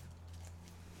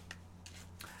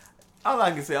 All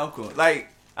I can say, I'm cool. Like,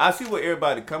 I see where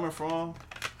everybody coming from,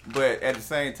 but at the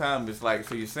same time, it's like,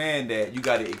 so you're saying that you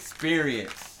got to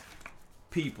experience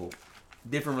people,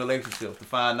 different relationships to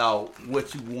find out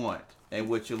what you want and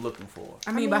what you're looking for.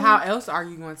 I mean, but how else are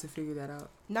you going to figure that out?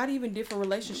 Not even different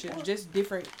relationships, just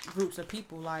different groups of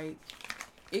people. Like,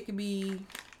 it could be...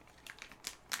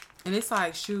 And it's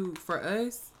like, shoot, for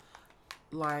us,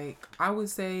 like, I would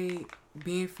say...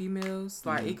 being females,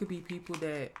 like it could be people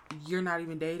that you're not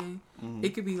even dating.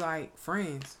 It could be like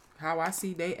friends. How I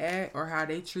see they act or how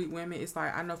they treat women, it's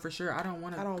like I know for sure I don't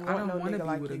want to be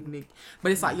like with a nigga.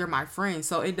 But it's like you're my friend,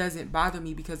 so it doesn't bother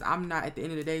me because I'm not at the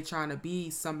end of the day trying to be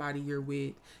somebody you're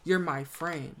with. You're my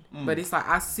friend. But it's like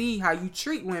I see how you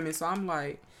treat women, so I'm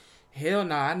like, hell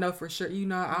no, I know for sure. I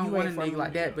don't want a nigga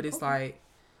like that. But it's like.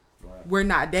 Right. We're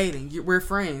not dating. We're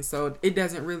friends, so it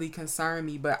doesn't really concern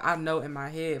me. But I know in my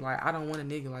head, like I don't want a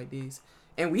nigga like this.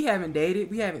 And we haven't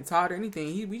dated, we haven't talked or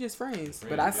anything. We just friends.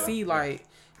 But I see, like,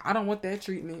 I don't want that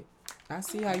treatment. I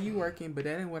see how you working, but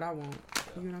that ain't what I want.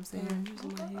 You know what I'm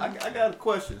saying? I got a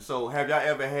question. So, have y'all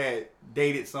ever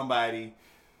dated somebody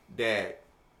that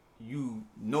you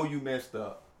know you messed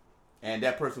up, and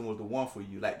that person was the one for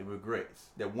you, like the regrets?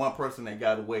 That one person that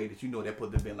got away that you know that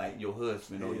could have been like your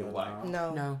husband or your wife.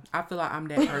 No. I feel like I'm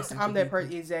that person. I'm that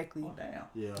person, exactly. Oh, damn.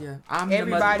 Yeah. I'm the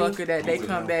motherfucker that they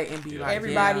come back and be like,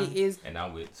 everybody is. And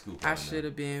I'm with Scoop. I should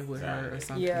have been with her or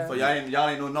something. Yeah. So y'all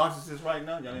ain't no narcissists right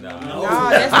now? Y'all ain't no,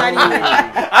 that's not even.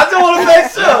 I just want to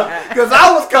make sure because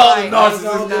I was called a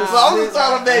narcissist, so I'm just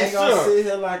trying to make sure. I ain't gonna sit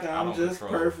here like I'm just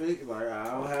perfect, like I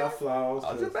don't have flaws.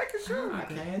 I'm just making sure. I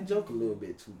can joke a little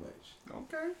bit too much.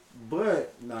 Okay.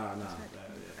 But nah.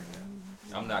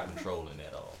 I'm not controlling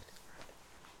at all.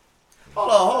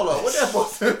 Hold on. What that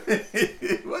supposed to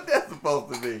be? What that's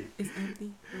supposed to be? It's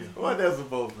empty. What that's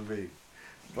supposed to be?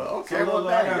 But okay, so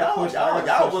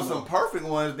y'all was some perfect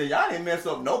ones. That y'all didn't mess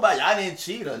up nobody. Y'all didn't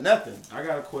cheat or nothing. I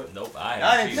gotta quit. Nope, I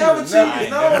haven't cheated.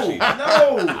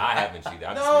 No. I haven't cheated.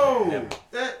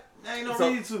 That ain't no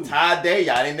reason to. Ty Day,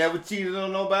 y'all didn't never cheated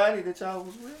on nobody that y'all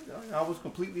was with. Y'all was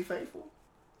completely faithful.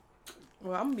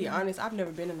 Well, I'm gonna be honest. I've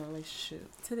never been in a relationship.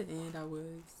 To the end, I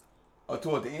was. Oh,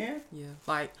 toward the end? Yeah.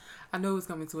 Like, I know it's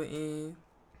coming to an end.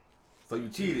 So you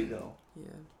cheated, though?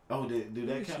 Yeah. Oh, do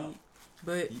that count?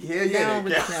 But yeah,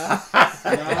 that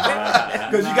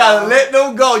count. Because you gotta let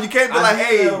them go. You can't be like,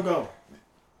 hey. Let them go.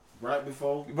 Right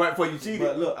before you cheated.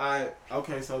 But look,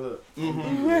 so look. Be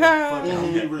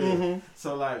real.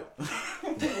 So like,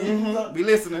 be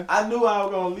listening. I knew I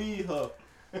was gonna leave her.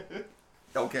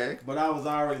 Okay. But I was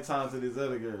already talking to this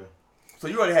other girl. So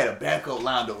you already had a backup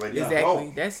lined up ready to go.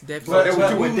 Exactly. That's definitely. So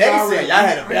that's what they said. Y'all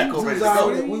had a backup ready to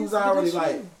go. We was already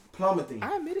like plummeting.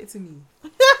 I admit it to me.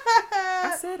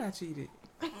 I said I cheated.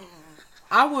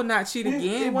 I will not cheat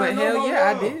again, but hell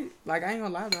yeah, I did. Like, I ain't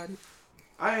gonna lie about it.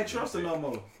 I ain't trusting no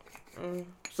more.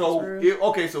 So,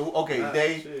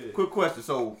 Dave, quick question.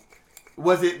 So,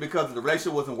 Was it because the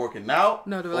relationship wasn't working out?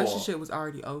 No, the relationship was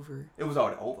already over. It was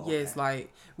already over? Yes,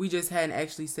 like, we just hadn't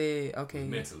actually said, okay.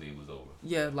 Mentally, it was over.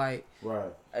 Yeah, like,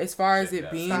 right. As far as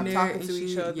it being Stop there talking and to shit,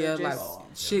 each other. yeah, like,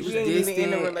 shit was distant.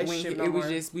 In a relationship it was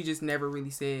just, we just never really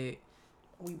said.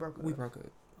 We broke up.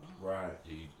 Right.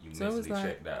 You so mentally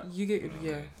checked out. You get,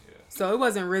 yeah. So it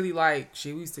wasn't really like,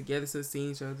 shit, we was together to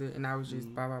see each other, and I was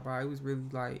just blah, blah, blah. It was really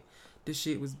like, the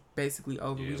shit was basically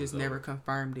over. We just never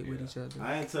confirmed it with each other.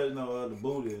 I ain't touched no other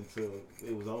booty until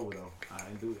it was over though. I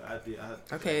ain't do.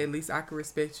 Okay, at least I can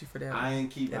respect you for that. I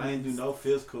ain't do no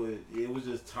physical. It was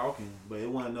just talking, but it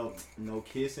wasn't no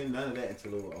kissing, none of that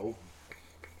until it was over.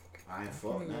 I ain't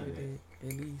fuck none of that.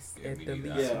 At least, at the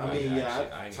least. Yeah,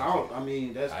 I talk. I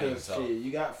mean, that's because shit.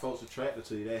 You got folks attracted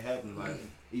to you. That happen, like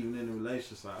even in a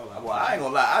relationship. Like, well, I ain't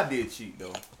gonna lie. I did cheat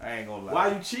though. I ain't gonna lie. Why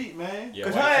you cheat, man?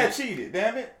 Because I had cheated.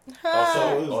 Damn it.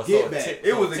 So it was get back.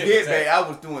 It was a get back. I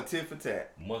was doing tit for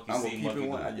tat. Monkey I'm gonna see, keep monkey it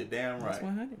one. do. You're damn right. That's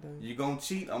 100 though. You gonna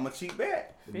cheat? I'm gonna cheat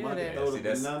back. I'm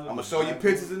gonna show you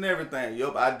pictures and everything.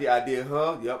 Yup, I did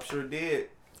her. Yup, sure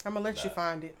did. I'm gonna let you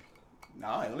find it. No,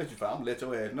 I ain't gonna let you find it. I'm gonna let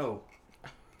your ass know.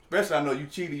 Especially I know you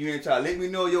cheated. You ain't trying to let me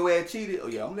know your ass cheated. Oh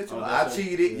yeah, I'm gonna let you know. I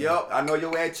cheated. Yeah. Yup, I know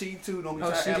your ass cheated too. Don't be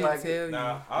trying to act like it.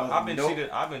 Nah, I've been cheated.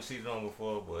 I've been cheated on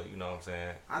before, but you know what I'm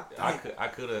saying. I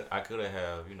could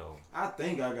have, you know. I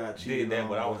think I got cheated. Did that,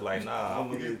 but I was like, nah. I'm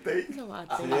gonna think. No, I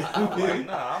think. I'm like,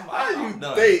 nah. I'm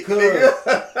done. Because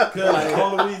the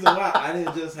only reason why I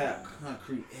didn't just have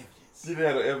concrete evidence. You didn't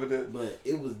have no evidence, but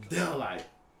it was there. Like,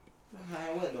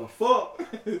 what the fuck?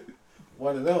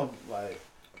 One of them, like,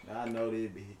 I know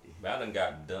they'd be. But I done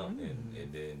got dumped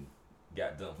and then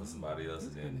got dumped for somebody else,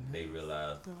 and then they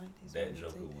realized that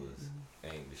joker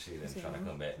ain't the shit and trying to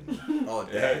come back. Oh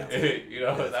damn! You know,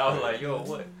 I was like, yo,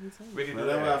 what? Really do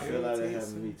that? I feel like that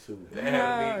happened to me too. That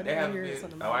happened to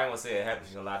me. Oh, I ain't gonna say it happened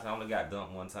to me a lot of times. I only got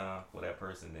dumped one time for that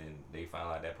person, and they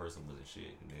found out that person wasn't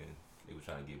shit, and then they were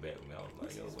trying to get back with me. I was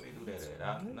like, yo, what they do that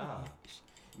at? Nah.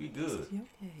 We good.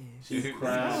 She's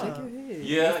crying.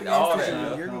 Yeah, all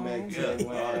that. You're going back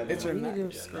to it's your no,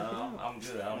 I'm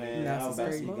good. I don't need I was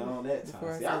about to be gone that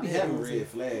time. See, I be having red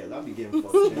flags. I be giving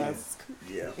folks chances.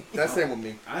 Yeah, that's same with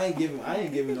me. I ain't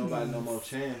giving nobody no more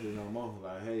chances no more.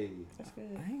 Like, hey,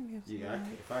 yeah,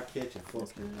 if I catch you, fuck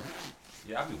you.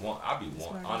 Yeah, I be want.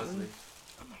 Honestly.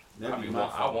 I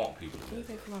want people to mess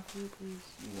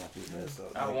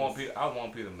up. I want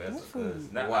people to mess up because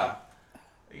why?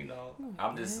 You know,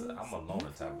 I'm a loner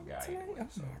type of guy anyway.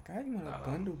 So, oh my God, you want a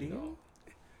bundle deal? You know,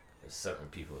 there's certain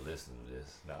people listening to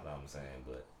this, not what I'm saying,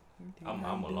 but I'm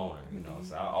a loner, you know,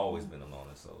 so I've always been a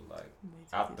loner, so like,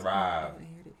 I thrive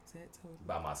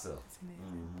by myself. You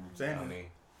know what I mean?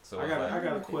 So I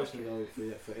got a question though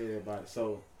for everybody.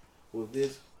 So, with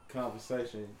this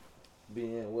conversation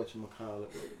being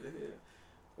whatchamacallit,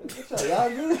 y'all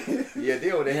good? Yeah,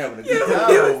 they were having a good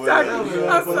time over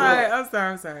there.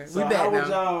 I'm sorry. So how would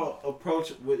y'all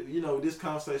approach with this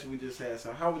conversation we just had?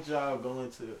 So how would y'all go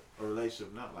into a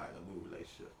relationship, not like a new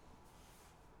relationship?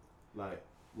 Like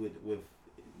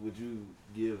would you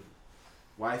give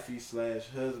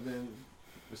wifey/husband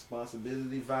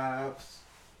responsibility vibes,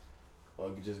 or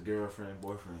just girlfriend,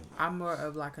 boyfriend? I'm more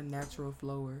of like a natural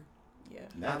flower. Yeah,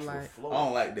 natural flow. I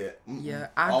don't like that. Mm-mm. Yeah,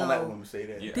 I don't like when we say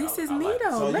that. Yeah, this is me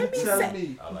though. So let me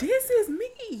say, this is me.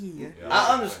 Yeah,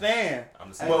 I understand.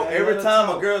 Well, every time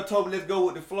a girl told me let's go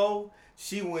with the flow,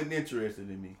 she wasn't interested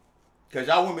in me. Cause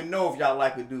y'all women know if y'all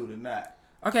like a dude or not.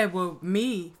 Okay, well, for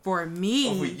me, for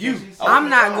you, I'm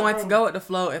not going to go with the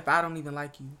flow if I don't even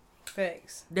like you.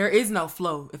 Facts. There is no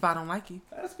flow if I don't like you.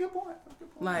 That's a good point.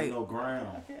 Like, no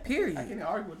ground. Period. I can't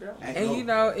argue with that one. And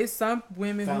it's some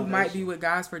women who might be with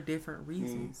guys for different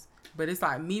reasons. But it's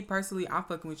like, me personally, I'm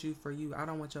fucking with you for you. I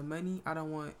don't want your money. I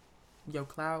don't want your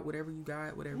clout, whatever you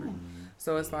got, whatever.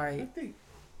 So it's like,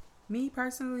 me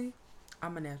personally,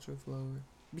 I'm a natural flower.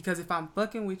 Because if I'm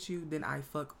fucking with you, then I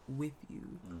fuck with you.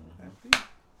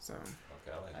 So.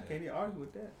 Okay, I can't even argue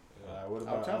with that. What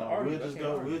about we'll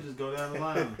just go down the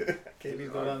line.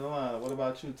 What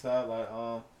about you, Ty? Like,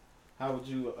 how would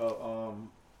you,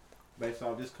 based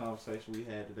off this conversation we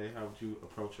had today, how would you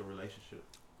approach a relationship?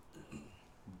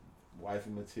 Wifey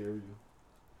material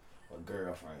or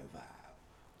girlfriend vibe?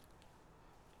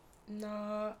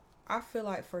 Nah, I feel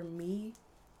like for me,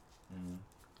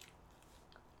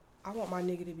 I want my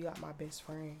nigga to be like my best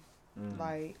friend.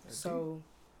 Like, so,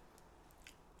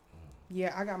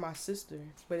 yeah, I got my sister,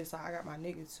 but it's like I got my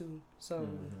nigga too. So,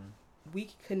 we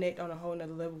can connect on a whole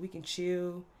nother level. We can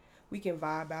chill. We can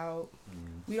vibe out.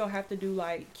 We don't have to do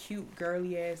like cute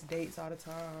girly ass dates all the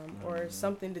time or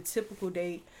something, the typical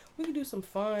date. We can do some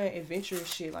fun,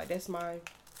 adventurous shit. Like, that's my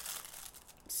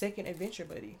second adventure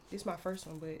buddy. This is my first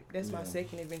one, but that's my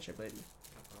second adventure buddy.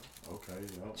 Okay.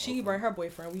 She bring her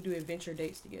boyfriend. We do adventure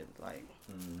dates together. Like.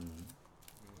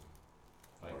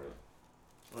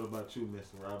 What about you,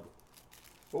 Mr. Robert?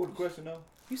 What was the question though?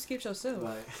 You skipped yourself.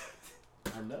 Like,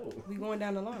 I know. We going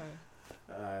down the line.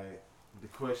 Alright. The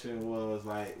question was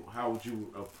like, how would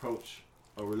you approach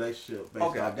a relationship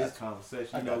based on this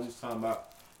conversation? You know, we was talking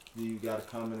about you got to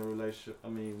come in a relationship. I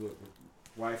mean, with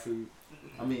wifey,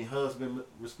 husband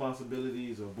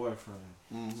responsibilities or boyfriend.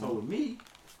 Mm-hmm. So with me,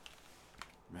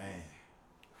 man,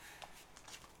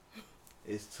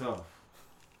 it's tough.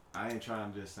 I ain't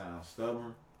trying to just sound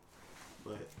stubborn,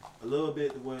 but a little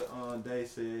bit what Day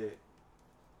said,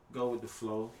 go with the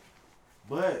flow.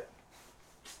 But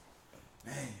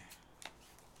man,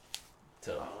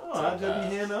 I just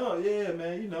be hitting up, yeah,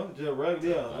 man. You know, just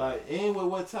regular, like in with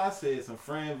what Ty said, some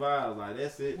friend vibes, like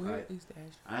that's it. Where like is the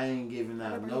I ain't giving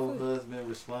out no husband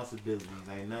responsibilities,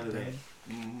 ain't none of that.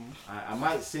 Mm-hmm. I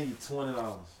might send you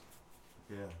 $20.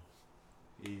 Yeah,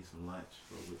 eat some lunch.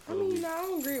 I mean, I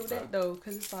don't agree with that though,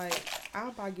 cause it's like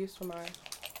I'll buy gifts for my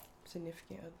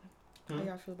significant other. How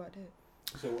y'all feel about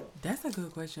that? So what? That's a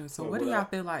good question. So what do y'all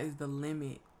feel like is the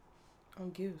limit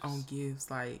on gifts? On gifts,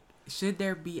 like. Should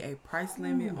there be a price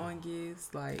limit on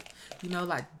gifts? Like, you know,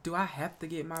 like, do I have to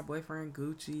get my boyfriend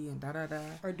Gucci and da-da-da?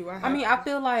 Or do I I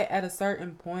feel like at a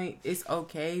certain point, it's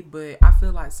okay. But I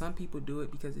feel like some people do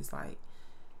it because it's like,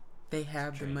 they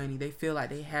have the money. They feel like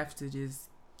they have to just,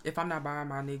 if I'm not buying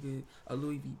my nigga a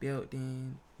Louis V belt,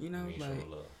 then, you know, like.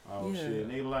 Oh, shit.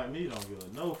 Nigga like me don't give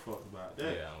a no fuck about that.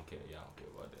 Yeah, I don't care. Yeah, I don't care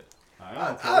about that.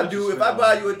 I do. If I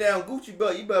buy you a damn Gucci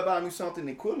belt, you better buy me something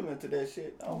equivalent to that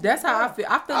shit. That's how I feel.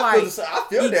 I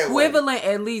feel like equivalent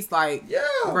at least. Like,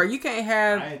 bro, you can't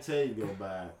have. I ain't tell you to go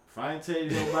buy it. If I ain't tell you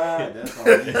to go buy it, that's all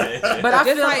you need. But I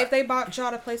feel like if they bought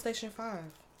y'all the PlayStation 5.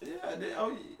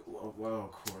 Yeah, well,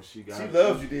 of course she got. She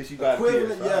loves you, then she got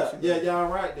equivalent. Yeah, y'all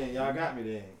right then. Y'all got me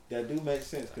then. That do make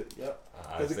sense.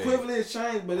 Because equivalent is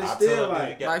changed, but it's still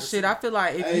like shit. I feel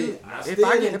like if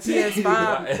I get a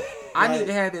PS5, I need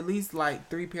to have at least like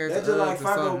 3 pairs of Uggs or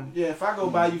something. If I go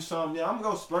buy you something, I'm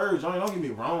gonna splurge on you. Don't get me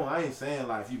wrong. I ain't saying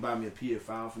like if you buy me a PS5,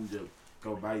 I'm finna just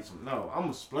go buy you some. No, I'm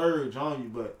gonna splurge on you,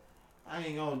 but I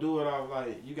ain't gonna do it off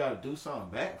like you gotta do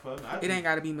something back for me. It ain't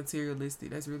gotta be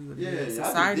materialistic. That's really what it is.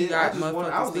 Society got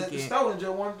motherfuckers I was at the store and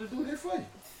just wanted to do this for you.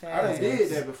 I done did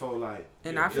that before, like.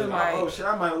 And I feel like, oh shit,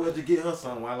 I might well just get her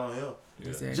something while I'm here.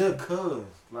 Exactly. Just cause,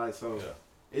 like, so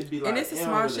it'd be like. And it's the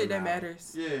small shit that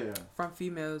matters. Yeah. From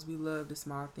females, we love the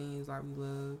small things. Like, we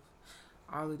love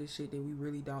all of the shit that we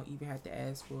really don't even have to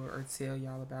ask for or tell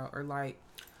y'all about. Or like,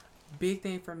 big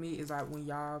thing for me is like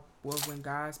when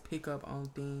guys pick up on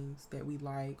things that we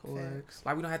like, or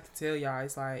like we don't have to tell y'all.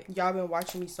 It's like y'all been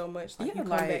watching me so much. Like, you come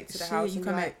back to the house, you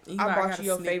come back. I bought you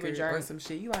your favorite drink or some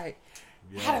shit. You like,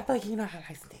 how the fuck you know how to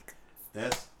like Snickers?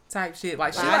 That's type shit.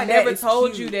 Like, shit I like never that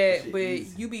told you that,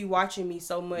 but you be watching me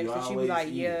so much that you be like,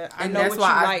 I know what you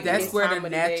like. That's where the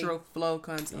natural flow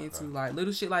comes into. Like,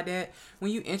 little shit like that.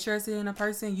 When you interested in a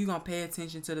person, you gonna pay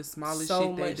attention to the smallest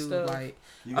shit they do. Stuff. Like,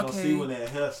 you gonna see when that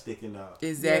hair sticking out.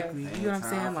 Exactly. You know what I'm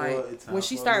saying? Like, when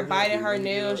she start biting her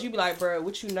nails, you be like, bro,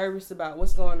 what you nervous about?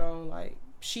 What's going on? Like,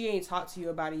 she ain't talked to you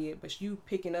about it yet, but you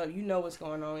picking up, you know what's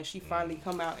going on, and she finally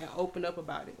come out and open up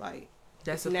about it. Like,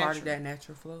 that's a part of that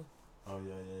natural flow. Oh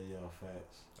yeah,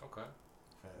 facts. Okay.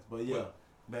 Facts, but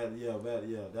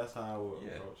that's how I would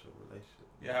approach a relationship.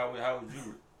 Yeah, how would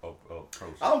you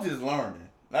approach it? I'm just learning.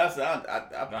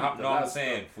 I'm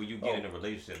saying for you getting a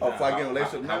relationship. Oh, if I get a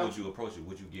relationship how would you approach it?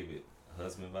 Would you give it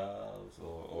husband vibes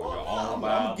or your own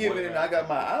vibes? I'm giving it. I got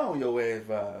my eye on your ass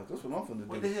vibes. That's what I'm finna do.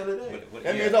 What the hell is that?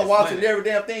 That means I'm watching every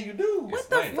damn thing you do. What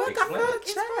the fuck? I feel like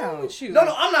child with you. No,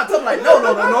 I'm not talking like no,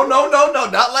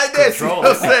 not like that. You know what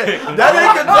I'm saying? That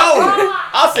ain't controlling.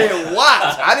 I said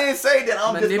watch. I didn't say that.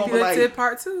 I'm just gonna like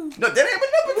part 2. No, that ain't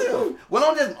manipulative. Well,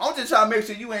 I'm just trying to make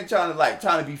sure you ain't trying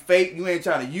to be fake. You ain't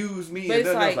trying to use me. But and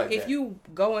it's like if you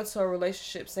go into a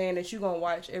relationship saying that you gonna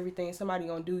watch everything somebody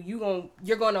gonna do,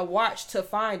 you're gonna watch to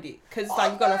find it, cause it's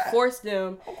like you're gonna force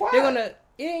them. They're gonna.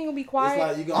 It ain't gonna be quiet.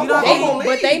 Like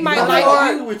but they might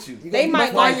like you. With you. They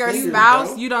might like your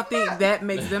spouse. You don't think that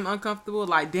makes them uncomfortable?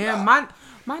 Like, damn, my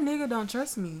nigga don't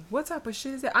trust me. What type of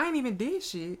shit is that? I ain't even did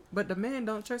shit, but the man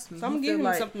don't trust me. So I'm gonna give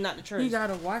him something not to trust. He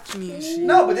gotta watch me and shit.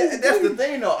 No, but that's the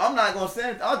thing though. I'm not gonna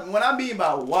say when I mean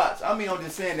by watch. I mean I'm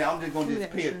just saying that I'm just gonna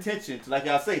pay attention to, like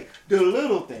y'all say, the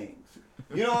little things.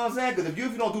 You know what I'm saying? Because if you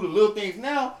don't do the little things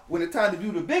now, when it's time to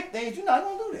do the big things, you're not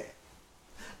gonna do that.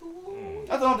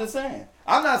 That's what I'm just saying.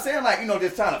 I'm not saying like,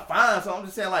 just trying to find something. I'm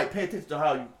just saying like pay attention to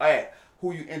how you act,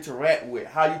 who you interact with,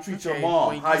 how you treat your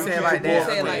mom, how you treat your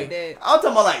boyfriend. I'm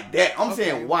talking about like that. I'm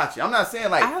saying watch it. I'm not saying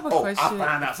like, I have a question I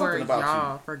find out something about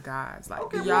y'all, you. for guys. Like,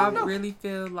 do y'all really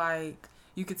feel like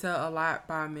you could tell a lot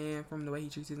by a man from the way he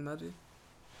treats his mother?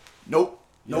 Nope.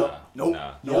 No.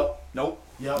 I don't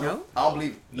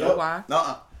believe it. Nope. Why?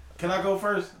 Can I go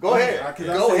first? Go ahead.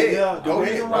 Go ahead.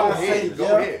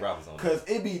 Because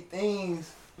it be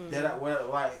things that a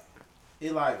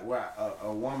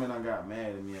woman I got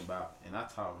mad at me about, and I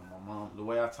talk to my mom. The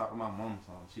way I talk to my mom,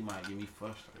 she might get me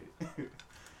frustrated.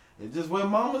 It's just what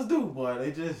mamas do,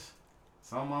 boy.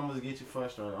 Some mamas get you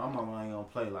frustrated. My mama ain't gonna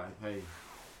play like, hey,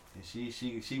 and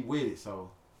she with it.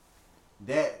 So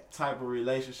that type of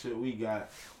relationship we got,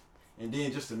 and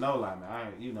then just to know, like,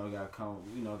 man,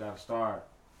 gotta start,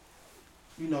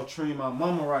 treating my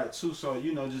mama right too. So I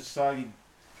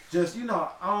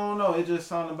don't know. It's just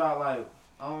something about like,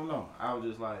 I don't know. I was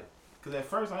just like, cause at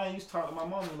first I ain't used to talk to my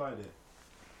mama like that.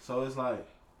 So it's like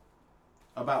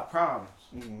about problems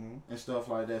and stuff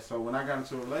like that. So when I got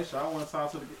into a relationship, I want to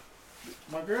talk to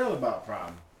my girl about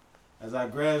problems. As I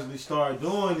gradually started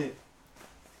doing it,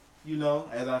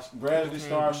 as I gradually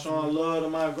started showing love to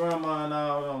my grandma and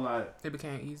all, I'm like, it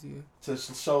became easier to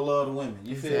show love to women.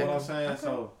 You feel what I'm saying? Okay.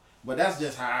 So, but that's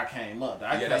just how I came up.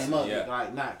 I came up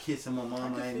like not kissing my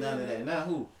mama, ain't none of that. Now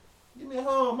who? Give me a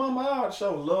hug, mama. I ought to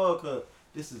show love, cause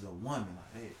this is a woman.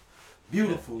 Like, hey,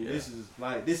 beautiful. Yeah. This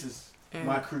is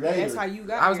my creator. That's how you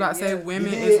got. I was about to say,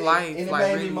 women is life. And it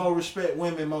made me more respect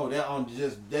women more. That's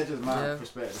just my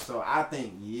perspective. So I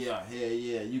think, hell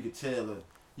yeah, you could tell her.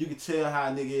 You can tell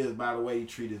how a nigga is by the way he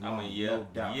treat his mom. I mean, no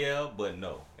doubt. But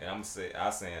no. And I'm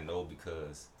saying no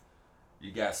because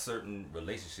you got certain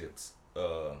relationships.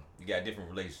 You got different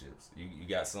relationships. You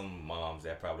got some moms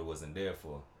that probably wasn't there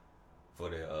for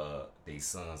their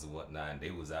sons and whatnot, and they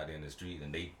was out there in the street,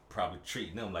 and they probably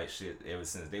treating them like shit ever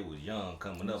since they was young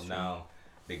coming up. Now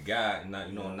the guy, now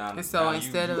and so now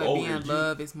instead of it being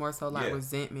love, it's more so like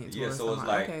resentment. Yeah, so it's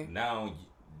like now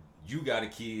you got a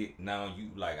kid. Now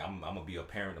you like I'm gonna be a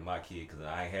parent to my kid because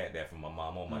I ain't had that from my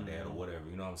mom or my dad or whatever.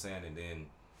 You know what I'm saying? And then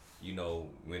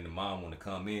when the mom want to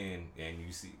come in and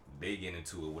you see they get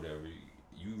into it, whatever,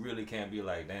 you really can't be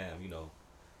like, damn,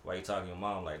 why you talking to your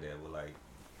mom like that?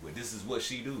 But this is what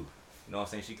she do. You know what I'm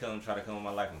saying? She try to come in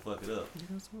my life and fuck it up.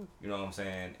 You know what I'm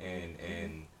saying?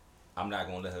 And I'm not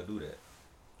gonna let her do that.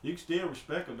 You can still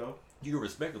respect her though. You can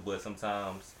respect her, but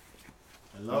sometimes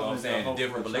you know what I'm saying?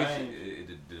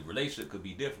 The relationship could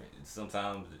be different.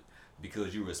 Sometimes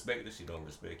because you respect her, she don't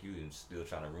respect you and still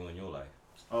trying to ruin your life.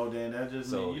 Oh, then that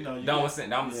just means,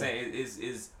 I'm saying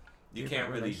is you can't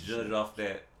really judge it off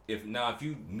that. If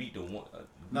you meet the one,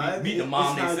 meet the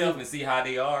mom themselves and see how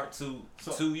they are to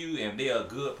you, and they're a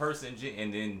good person,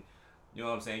 and then you know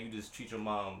what I'm saying, you just treat your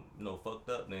mom fucked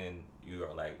up, then you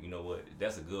are like, you know what,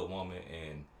 that's a good woman,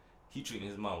 and he treating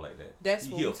his mom like that. That's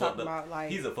what we're talking about. Like,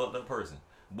 he's a fucked up person,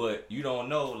 but you don't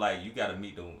know. Like, you gotta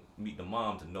meet the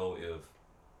mom to know if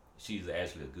she's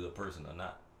actually a good person or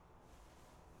not.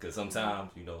 Because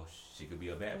sometimes she could be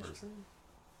a bad person.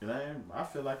 I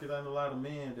feel like it ain't a lot of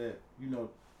men that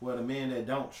well, the men that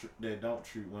don't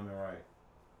treat women right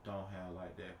don't have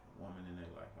like that woman in their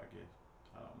life. I guess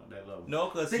I don't know that love. No,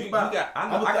 because I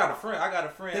got a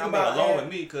friend. I mean, along with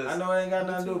me, because I know it ain't got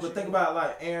nothing to do. But think about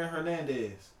like Aaron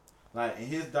Hernandez. Like in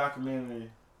his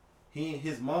documentary,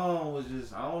 his mom was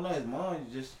just, I don't know. His mom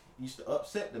just used to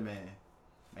upset the man,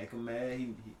 make him mad.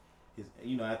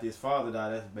 After his father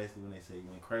died, that's basically when they say he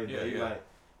went crazy. Yeah, like.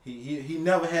 He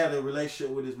never had a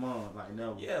relationship with his mom, like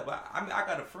never. Yeah, but I mean, I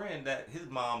got a friend that his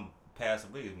mom passed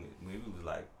away when he was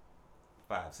like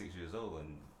 5-6 years old,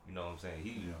 and you know what I'm saying,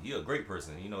 he a great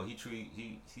person.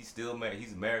 He's still married.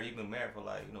 He's married. He's been married for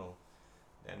like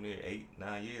damn near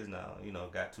 8-9 years now.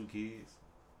 Got 2 kids.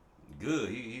 Good.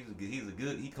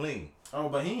 He clean. Oh,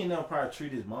 but he ain't never probably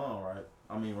treat his mom right.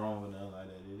 I mean, wrong or nothing like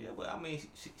that. Yeah, but I mean,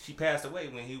 she passed away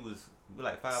when he was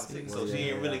like 5 or 6, so she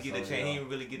didn't really get a chance. He didn't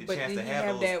really get a chance to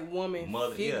have that woman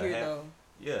figure though.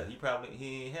 Yeah,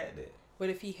 he ain't had that. But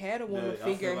if he had a woman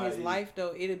figure in his life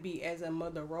though, it'd be as a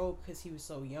mother role because he was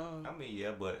so young. I mean,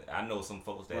 yeah, but I know some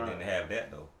folks that didn't have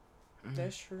that though.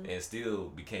 That's true. And still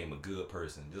became a good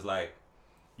person. Just like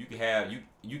you can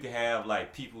have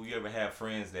like people. You ever have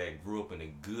friends that grew up in a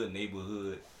good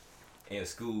neighborhood? In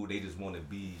school, they just want to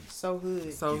be so hood.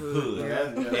 Yeah.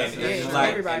 And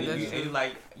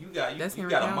you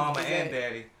got a mama and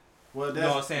daddy. Well, you know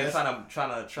what I'm saying?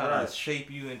 Trying to shape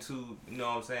you into, you know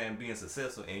what I'm saying, being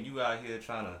successful, and you out here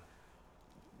trying to,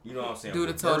 you know what I'm saying, do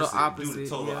the total opposite. Do the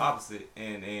total opposite,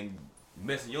 and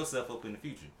messing yourself up in the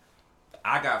future.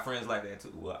 I got friends like that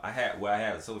too. Well, I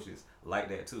had associates like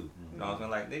that too. You know what I'm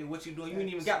saying? Like, nigga, what you doing? You ain't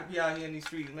even got to be out here in these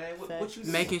streets, man. What you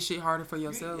doing? Making shit harder for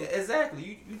yourself.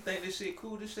 Exactly. You think this shit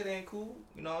cool? This shit ain't cool.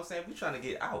 You know what I'm saying? We trying to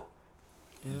get out.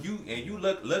 Yeah.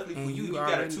 Luckily for you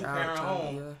got a 2-parent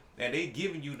home, and they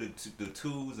giving you the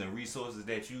tools and resources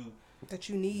that you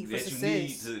need for success.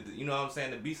 You need to, you know what I'm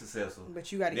saying, to be successful.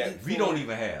 But you got to eat. We don't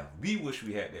even have. We wish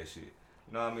we had that shit.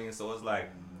 You know what I mean? So it's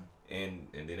like, and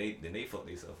then they fuck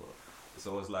themselves up.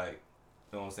 So it's like, you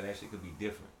know what I'm saying? That shit could be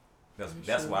different.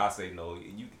 That's why I say no.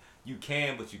 You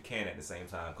can, but you can't at the same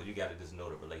time, because you got to just know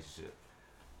the relationship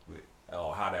with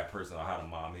or how that person or how the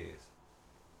mom is.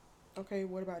 Okay,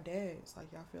 what about dads? Like,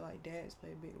 y'all feel like dads play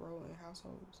a big role in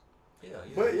households?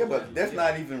 Yeah. But that's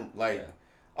not even like. Yeah.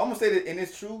 I'm gonna say that, and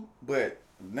it's true. But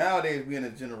nowadays we in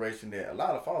a generation that a lot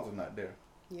of fathers are not there.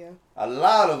 Yeah. A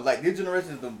lot of like this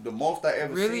generation is the most I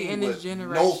ever really seen. In this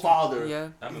generation, no father. Yeah.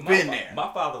 I mean, been there. My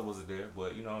father wasn't there,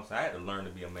 but you know what I'm saying. I had to learn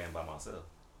to be a man by myself,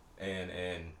 and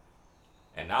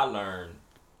I learned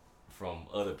from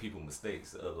other people's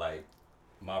mistakes. Like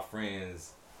my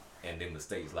friends. And their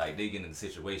mistakes, like they get in a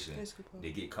situation, they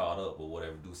get caught up or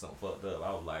whatever, do something fucked up.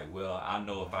 I was like, well, I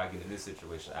know if I get in this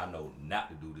situation, I know not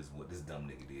to do this what this dumb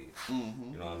nigga did.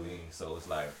 Mm-hmm. You know what I mean? So it's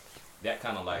like that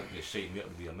kind of like just shaped me up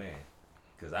to be a man,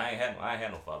 cause I ain't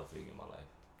had no father figure in my life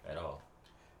at all.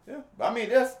 Yeah, I mean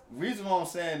that's the reason why I'm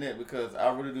saying that, because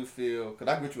I really do feel, cause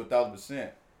I agree with you 1,000%.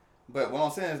 But what I'm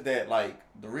saying is that like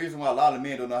the reason why a lot of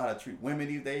men don't know how to treat women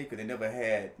these days, cause they never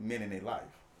had men in their life.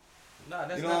 No,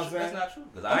 that's you know not true. That's not true.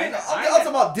 Cause I'm talking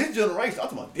about this generation. I'm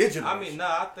talking about this generation. I mean, no,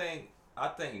 I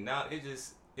think now it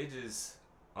just it's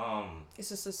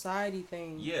a society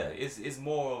thing. Yeah, it's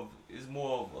more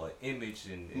of an image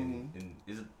and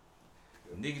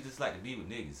niggas just like to be with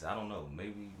niggas. I don't know.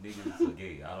 Maybe niggas are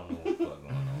gay. I don't know what the fuck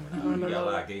going on. We got a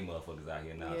lot of gay motherfuckers out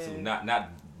here now too. Not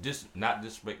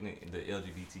disrespecting the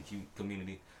LGBTQ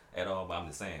community at all, but I'm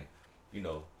just saying, you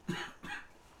know,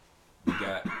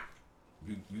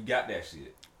 you got that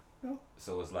shit. Yeah.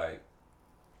 So it's like,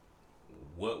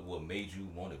 what made you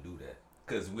want to do that?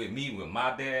 Because with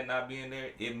my dad not being there,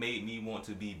 it made me want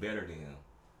to be better than him.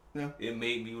 Yeah. It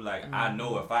made me like, I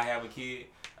know if I have a kid,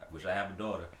 which I have a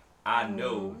daughter, I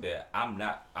know that I'm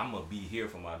going to be here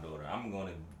for my daughter. I'm going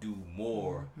to do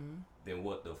more than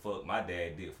what the fuck my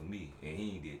dad did for me. And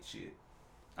he ain't did shit.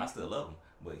 I still love him,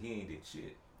 but he ain't did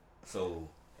shit. So,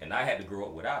 and I had to grow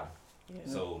up without him. Yeah.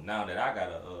 So now that I got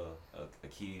a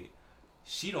kid,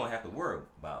 she don't have to worry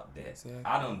about that. Exactly.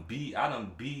 I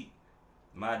done beat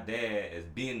my dad as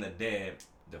being the dad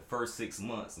the first 6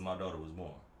 months my daughter was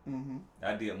born. Mm-hmm.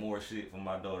 I did more shit for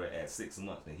my daughter at 6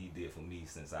 months than he did for me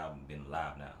since I've been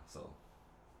alive now. So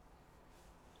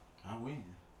I win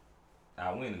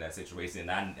in that situation.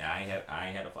 And I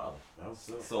ain't had a father.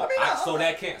 So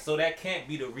that can't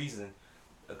be the reason.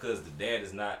 Because the dad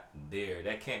is not there,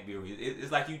 that can't be a reason.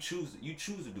 It's like you choose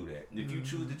to do that. If you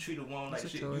choose to treat a woman like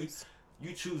shit,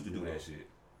 you choose to do that shit.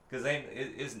 Because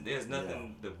there's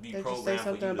nothing to be programmed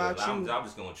for you to allow. I'm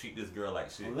just gonna treat this girl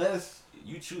like shit. Unless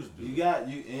you choose to do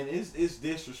and it's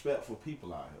disrespectful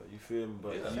people out here. You feel me?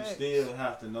 But you still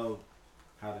have to know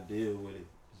how to deal with it.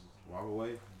 Just walk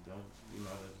away.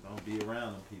 Don't be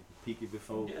around them people. Peek it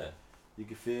before you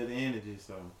can feel the energy.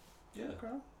 So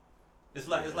okay. It's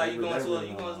like you going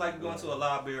to a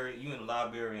library. You in a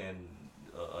library and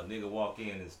a nigga walk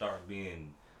in and start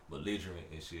being belligerent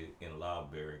and shit in a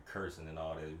library, cursing and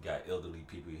all that. You got elderly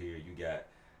people here. You got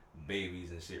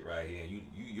babies and shit right here. And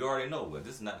you already know. Well,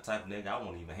 this is not the type of nigga I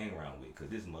want to even hang around with, because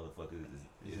this motherfucker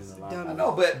is I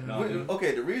know, but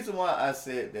okay. The reason why I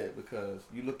said that, because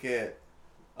you look at,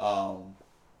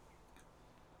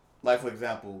 like for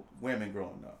example, women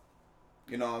growing up.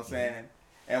 You know what I'm saying?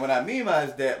 Mm-hmm. And what I mean by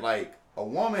is that, like, a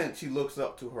woman, she looks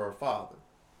up to her father.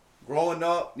 Growing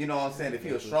up, you know what I'm saying? If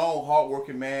he's a strong,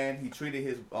 hardworking man, he treated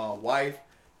his wife,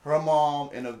 her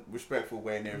mom, in a respectful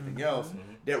way and everything else,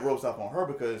 that rubs off on her,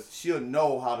 because she'll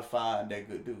know how to find that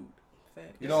good dude.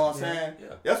 You know what I'm saying?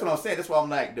 Yeah. That's what I'm saying. That's why I'm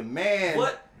like, the man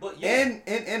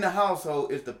in the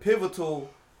household is the pivotal,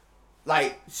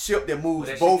 like, ship that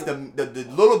moves both the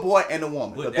little boy and the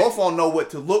woman. But both of them know what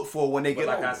to look for when they get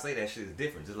older. Like I say, that shit is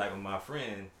different. Just like with my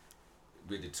friend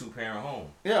with the 2-parent home.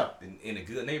 Yeah. In a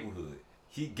good neighborhood.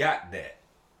 He got that.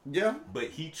 Yeah. But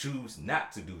he choose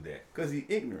not to do that. Because he's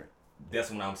ignorant.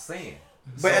 That's what I'm saying.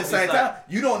 But at the same time,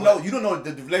 you don't know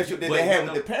the relationship that they have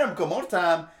with the parent, because most of the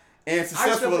time, in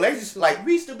successful relationships, like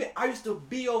I used to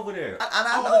be over there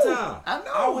all the time. I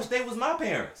know. I wish they was my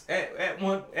parents at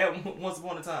once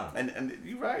upon a time. And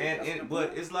you're right.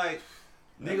 But it's like,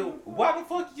 Nigga, why the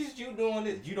fuck is you doing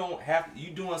this? You don't have to,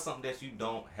 you doing something that you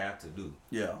don't have to do.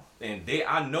 Yeah. And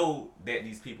I know that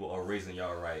these people are raising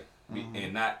y'all right.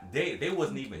 And not they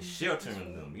wasn't even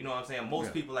sheltering them. You know what I'm saying?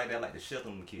 Most people like that like to shelter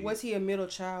them kids. Was he a middle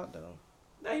child though?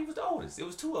 No, he was the oldest. It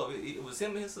was two of it. It was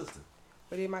him and his sister.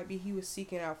 But it might be he was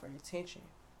seeking out for attention.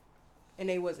 And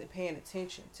they wasn't paying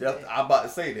attention to that. I'm about to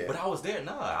say that. But I was there.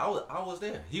 Nah, I was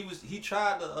there. He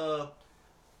tried to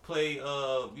play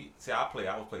see I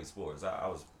was playing sports.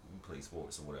 We played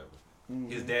sports or whatever. Mm-hmm.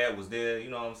 His dad was there, you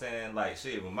know what I'm saying? Like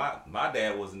shit, when my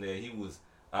dad wasn't there, he was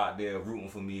out there rooting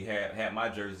for me, had my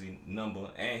jersey number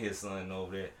and his son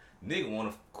over there. Nigga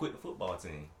wanna quit the football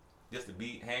team. Just to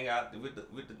hang out with the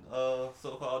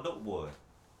so-called dope boy.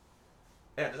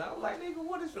 And I was like, nigga,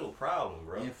 what is your problem,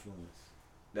 bro? Influence.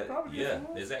 Exactly.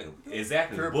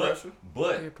 Peer pressure.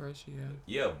 Peer pressure,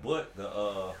 but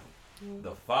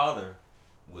the father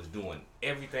was doing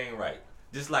everything right.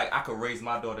 Just like I could raise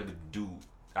my daughter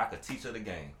I could teach her the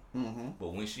game. Mm-hmm.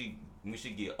 But when she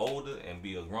get older and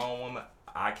be a grown woman,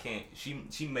 I can't.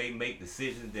 She may make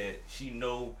decisions that she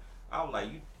know. I was like,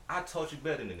 I taught you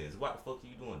better than this. Why the fuck are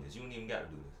you doing this? You don't even got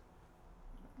to do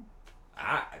this.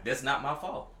 That's not my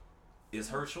fault. It's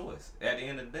her choice. At the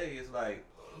end of the day, it's like,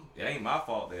 it ain't my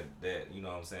fault that you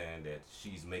know what I'm saying, that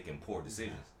she's making poor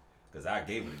decisions. Because I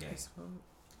gave her the game. You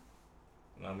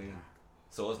know what I mean?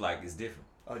 So it's like, it's different.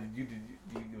 Oh, you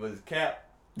was it Cap?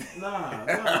 Nah.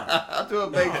 I do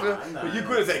it make sure. But you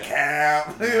could say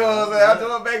Cap. You know what I'm saying? I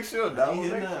do it make sure. I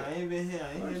ain't been here.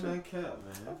 I ain't hear nothing Cap,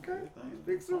 man. Okay.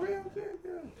 Big surreal shit.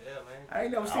 Yeah, man. I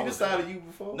ain't never seen this side of you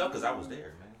before. No, because I was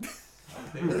there, man.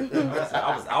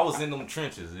 I was in them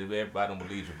trenches. If everybody don't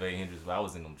believe Gervais Hendricks, but I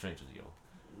was in them trenches, yo.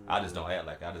 I just don't act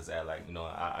like. I just act like, you know,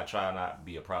 I try not to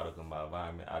be a product of my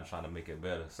environment. I try to make it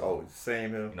better. So same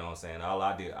here. You know what I'm saying? All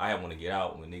I did, I want to get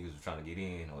out when niggas was trying to get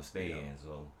in or stay in.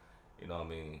 So, you know what I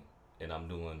mean? And I'm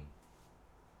doing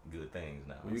good things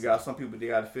now. Well, you got some people, they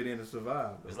got to fit in to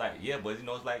survive. It's like, yeah, but you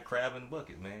know, it's like crab in the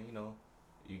bucket, man. You know,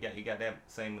 you got that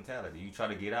same mentality. You try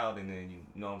to get out, and then you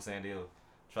know what I'm saying, they'll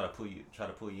try to pull you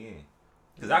in.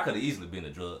 Because I could have easily been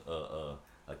a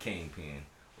kingpin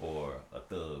or a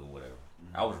thug or whatever.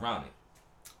 Mm-hmm. I was around it.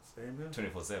 Same here.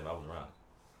 24/7, I was around it.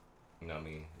 You know what I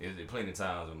mean? It plenty of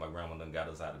times when my grandma done got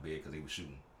us out of bed because they was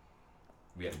shooting.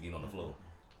 We had to get on the floor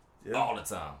all the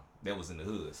time. That was in the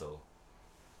hood, so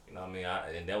you know what I mean.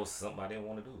 And that was something I didn't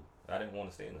want to do. I didn't want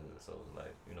to stay in the hood, so it was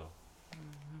like, you know,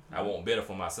 I want better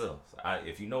for myself.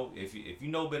 If you know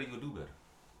better, you'll do better.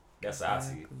 That's how I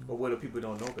see it. But what if people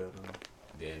don't know better?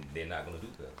 Then they're not gonna do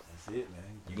better. That's it, man.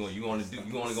 You only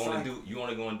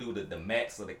gonna do the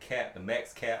max of the cap, the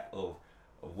max cap of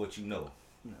what you know,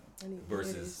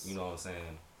 versus you know what I'm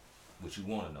saying, what you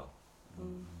want to know.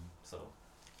 Mm-hmm. So,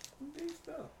 these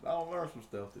stuff. I don't learn some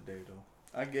stuff today though.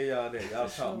 I get y'all that. Y'all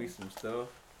taught me some stuff.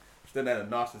 Still not a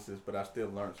narcissist, but I still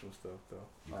learned some stuff though.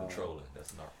 You controlling.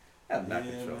 That's narc. I'm not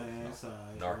controlling. Man, that's all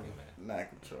right, narking, man. Not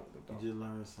controlling. You just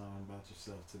learned something about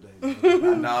yourself today.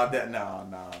 No.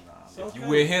 If you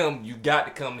with him, you got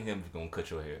to come to him if you're gonna cut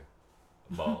your hair.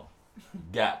 Bald.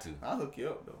 Got to. I'll hook you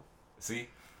up though. See?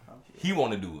 He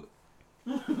wanna do it.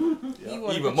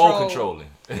 Even more controlling.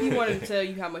 He wanted to tell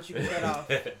you how much you can cut off.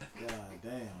 God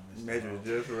damn. Measure it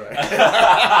just right.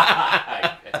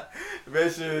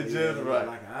 Measure it just right.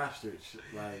 Like an ostrich.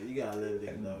 Like, you gotta let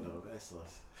it know though. That's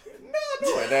us.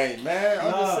 No, it ain't, man.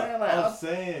 I'm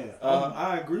saying.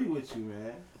 I agree with you,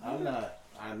 man. I'm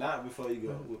not before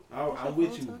you go. I'm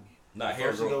with you. Nah,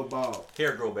 hair go bald.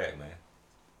 Hair grow back, man.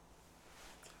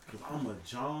 Cause I'm a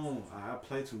Joan. I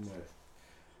play too much.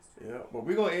 Yeah, but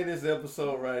we're gonna end this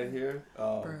episode right here.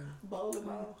 You know,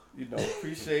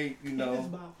 appreciate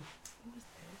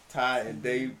Ty and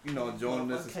Dave,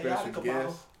 joining us as special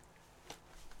guests.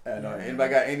 And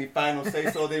anybody got any final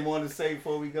say-so they want to say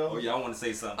before we go? Oh, y'all want to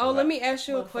say something? Oh, let me ask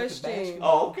you a question.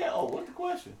 Oh, okay. Oh, what's the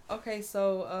question? Okay,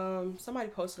 so somebody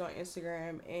posted on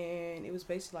Instagram, and it was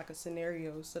basically like a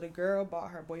scenario. So the girl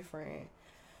bought her boyfriend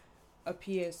a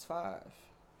PS5.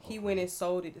 He went and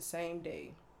sold it the same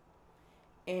day.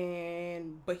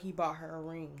 But he bought her a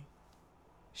ring.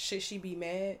 Should she be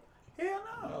mad? Hell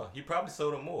no. He probably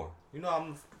sold him more. You know,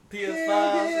 I'm PS5.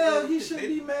 Yeah, he should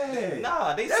be mad.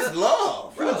 That's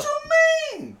love. Bro. What you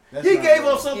mean? He gave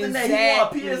up something that he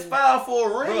want a PS5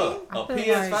 for a ring. Bro, a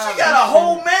PS5. Like she got a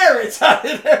whole marriage out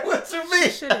of there. What you mean? She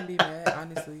shouldn't be mad,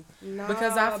 honestly.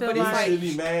 Because I feel like he should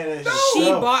be mad at she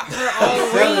bought her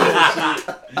own ring.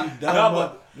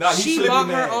 She bought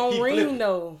her own ring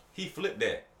though. He flipped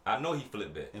that. I know he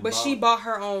flipped that. But she bought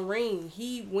her own ring.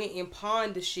 He went and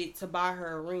pawned the shit to buy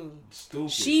her a ring.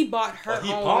 Stupid. She bought her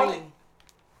own ring.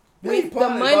 with the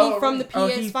money from the PS5. Oh,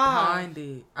 he pawned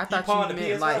it. I thought you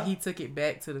meant like he took it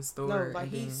back to the store. No, like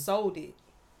he sold it.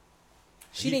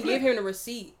 She didn't give him the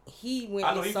receipt. He went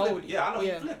and sold it. Yeah, I know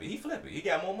he flipped it. He flipped it. He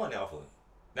got more money off of it.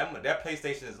 That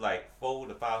PlayStation is like $400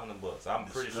 to $500. I'm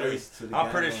pretty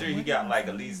sure. He got like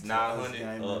at least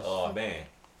 900 a band.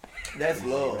 That's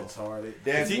love. That's love.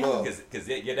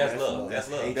 That's love. That's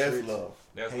love. That's love.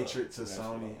 Hatred to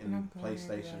Sony and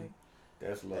PlayStation.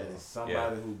 That's love. That is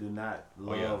somebody who do not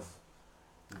love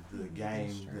the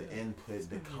game, the input,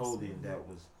 the coding that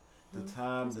was, the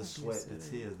time, the sweat, the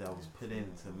tears that was put in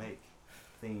to make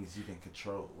things you can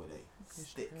control with a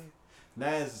stick.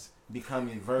 Now it's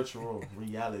becoming virtual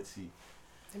reality.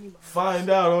 Find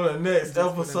out on the next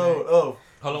episode of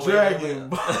Dragon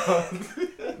Ball.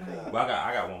 Well,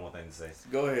 I got one more thing to say.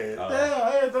 Go ahead. No,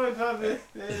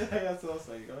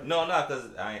 because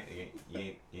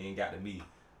you ain't got to me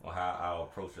on how I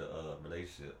approach a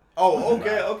relationship. Oh,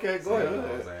 okay. Go ahead. You know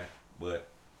what I'm saying? But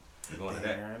going to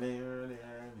that,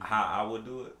 how I would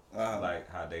do it, like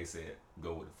how they said,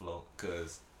 go with the flow.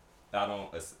 Because I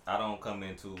don't come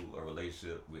into a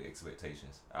relationship with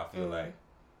expectations. I feel like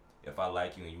if I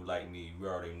like you and you like me, you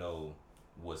already know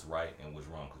what's right and what's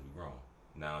wrong because we're grown.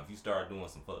 Now, if you start doing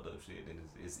some fucked up shit, then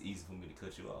it's easy for me to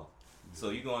cut you off. So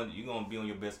you're gonna be on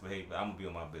your best behavior. I'm gonna be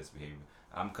on my best behavior.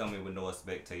 I'm coming with no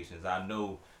expectations. I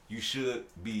know you should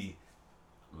be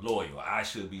loyal. I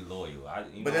should be loyal.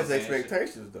 But that's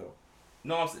expectations, though.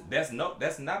 No, that's not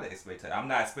an expectation. I'm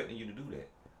not expecting you to do that.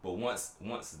 But once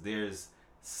there's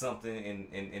something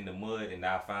in the mud, and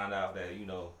I find out that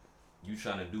you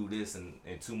trying to do this and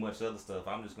too much other stuff,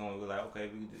 I'm just gonna be like, okay,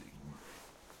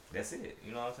 that's it.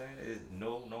 You know what I'm saying? There's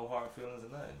no hard feelings or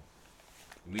nothing.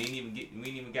 We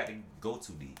ain't even got to go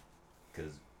too deep,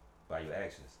 cause by your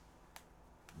actions,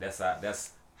 that's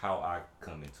how I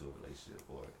come into a relationship,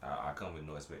 or I come with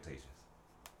no expectations,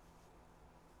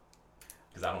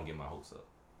 cause I don't get my hopes up.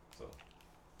 So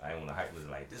I ain't want to hype it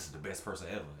like this is the best person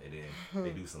ever, and then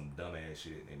they do some dumb ass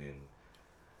shit, and then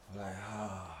I'm like,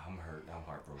 I'm hurt, I'm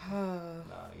heartbroken.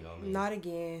 Nah, you know what I mean? Not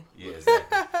again. Yeah,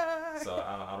 exactly. So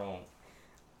I don't.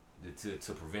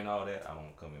 To prevent all that, I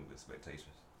don't come in with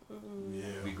expectations.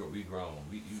 Yeah, we grown.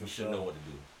 We should know what to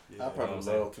do. Yeah, I probably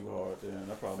love too hard. Then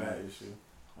that's probably my issue.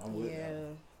 I'm with that.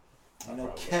 I'm no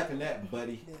capping that,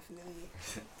 buddy. Definitely.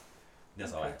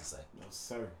 That's all I have to say. No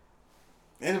sir.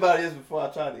 Anybody else before I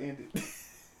try to end it?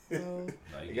 No,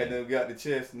 you got nothing got the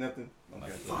chest, nothing.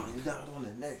 Find out on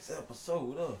the next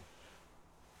episode.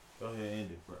 Go ahead and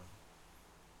end it, bro.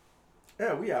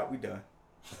 Yeah, we out. We done.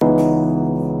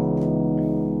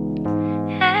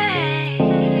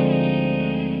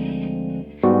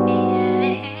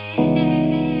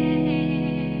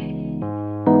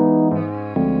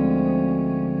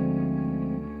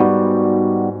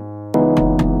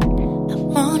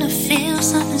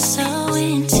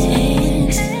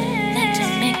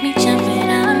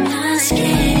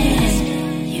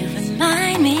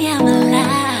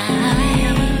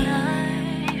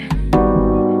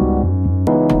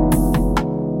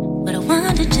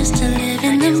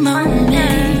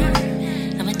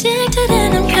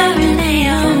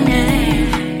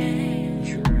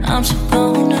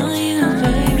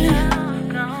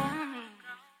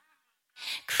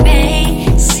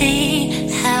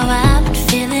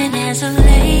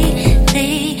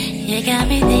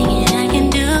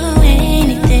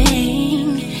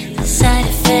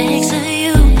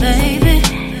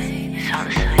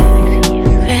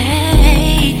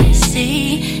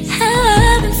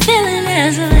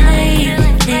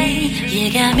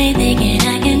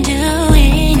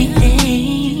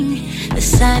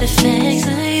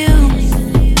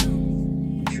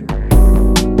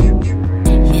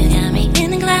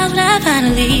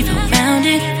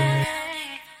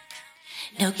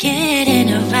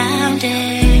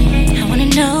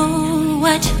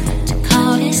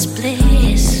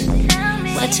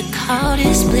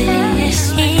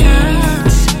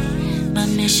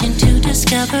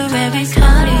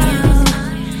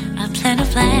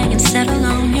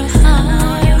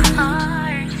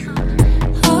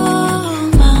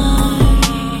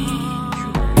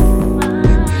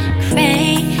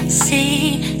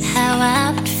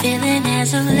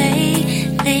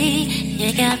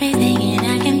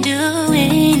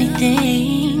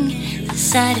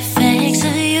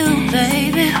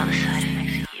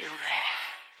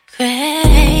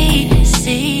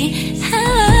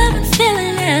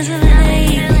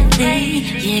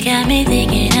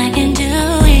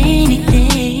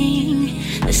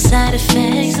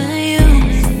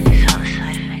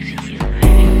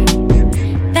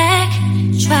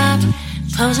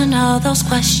 Posing all those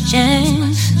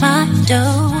questions, my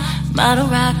dough Bottle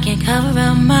rocket cover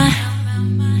up my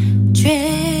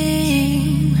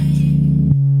dream.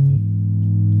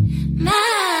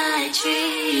 My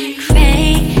dream.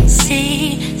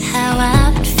 Crazy how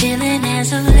I've been feeling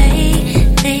as of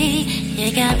lately.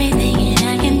 You got me thinking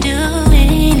I can do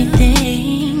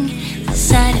anything. The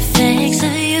side effects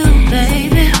of you,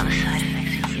 baby.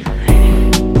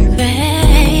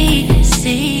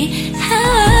 Crazy how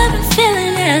I've been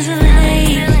feeling as of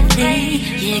lately.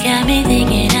 You got me thinking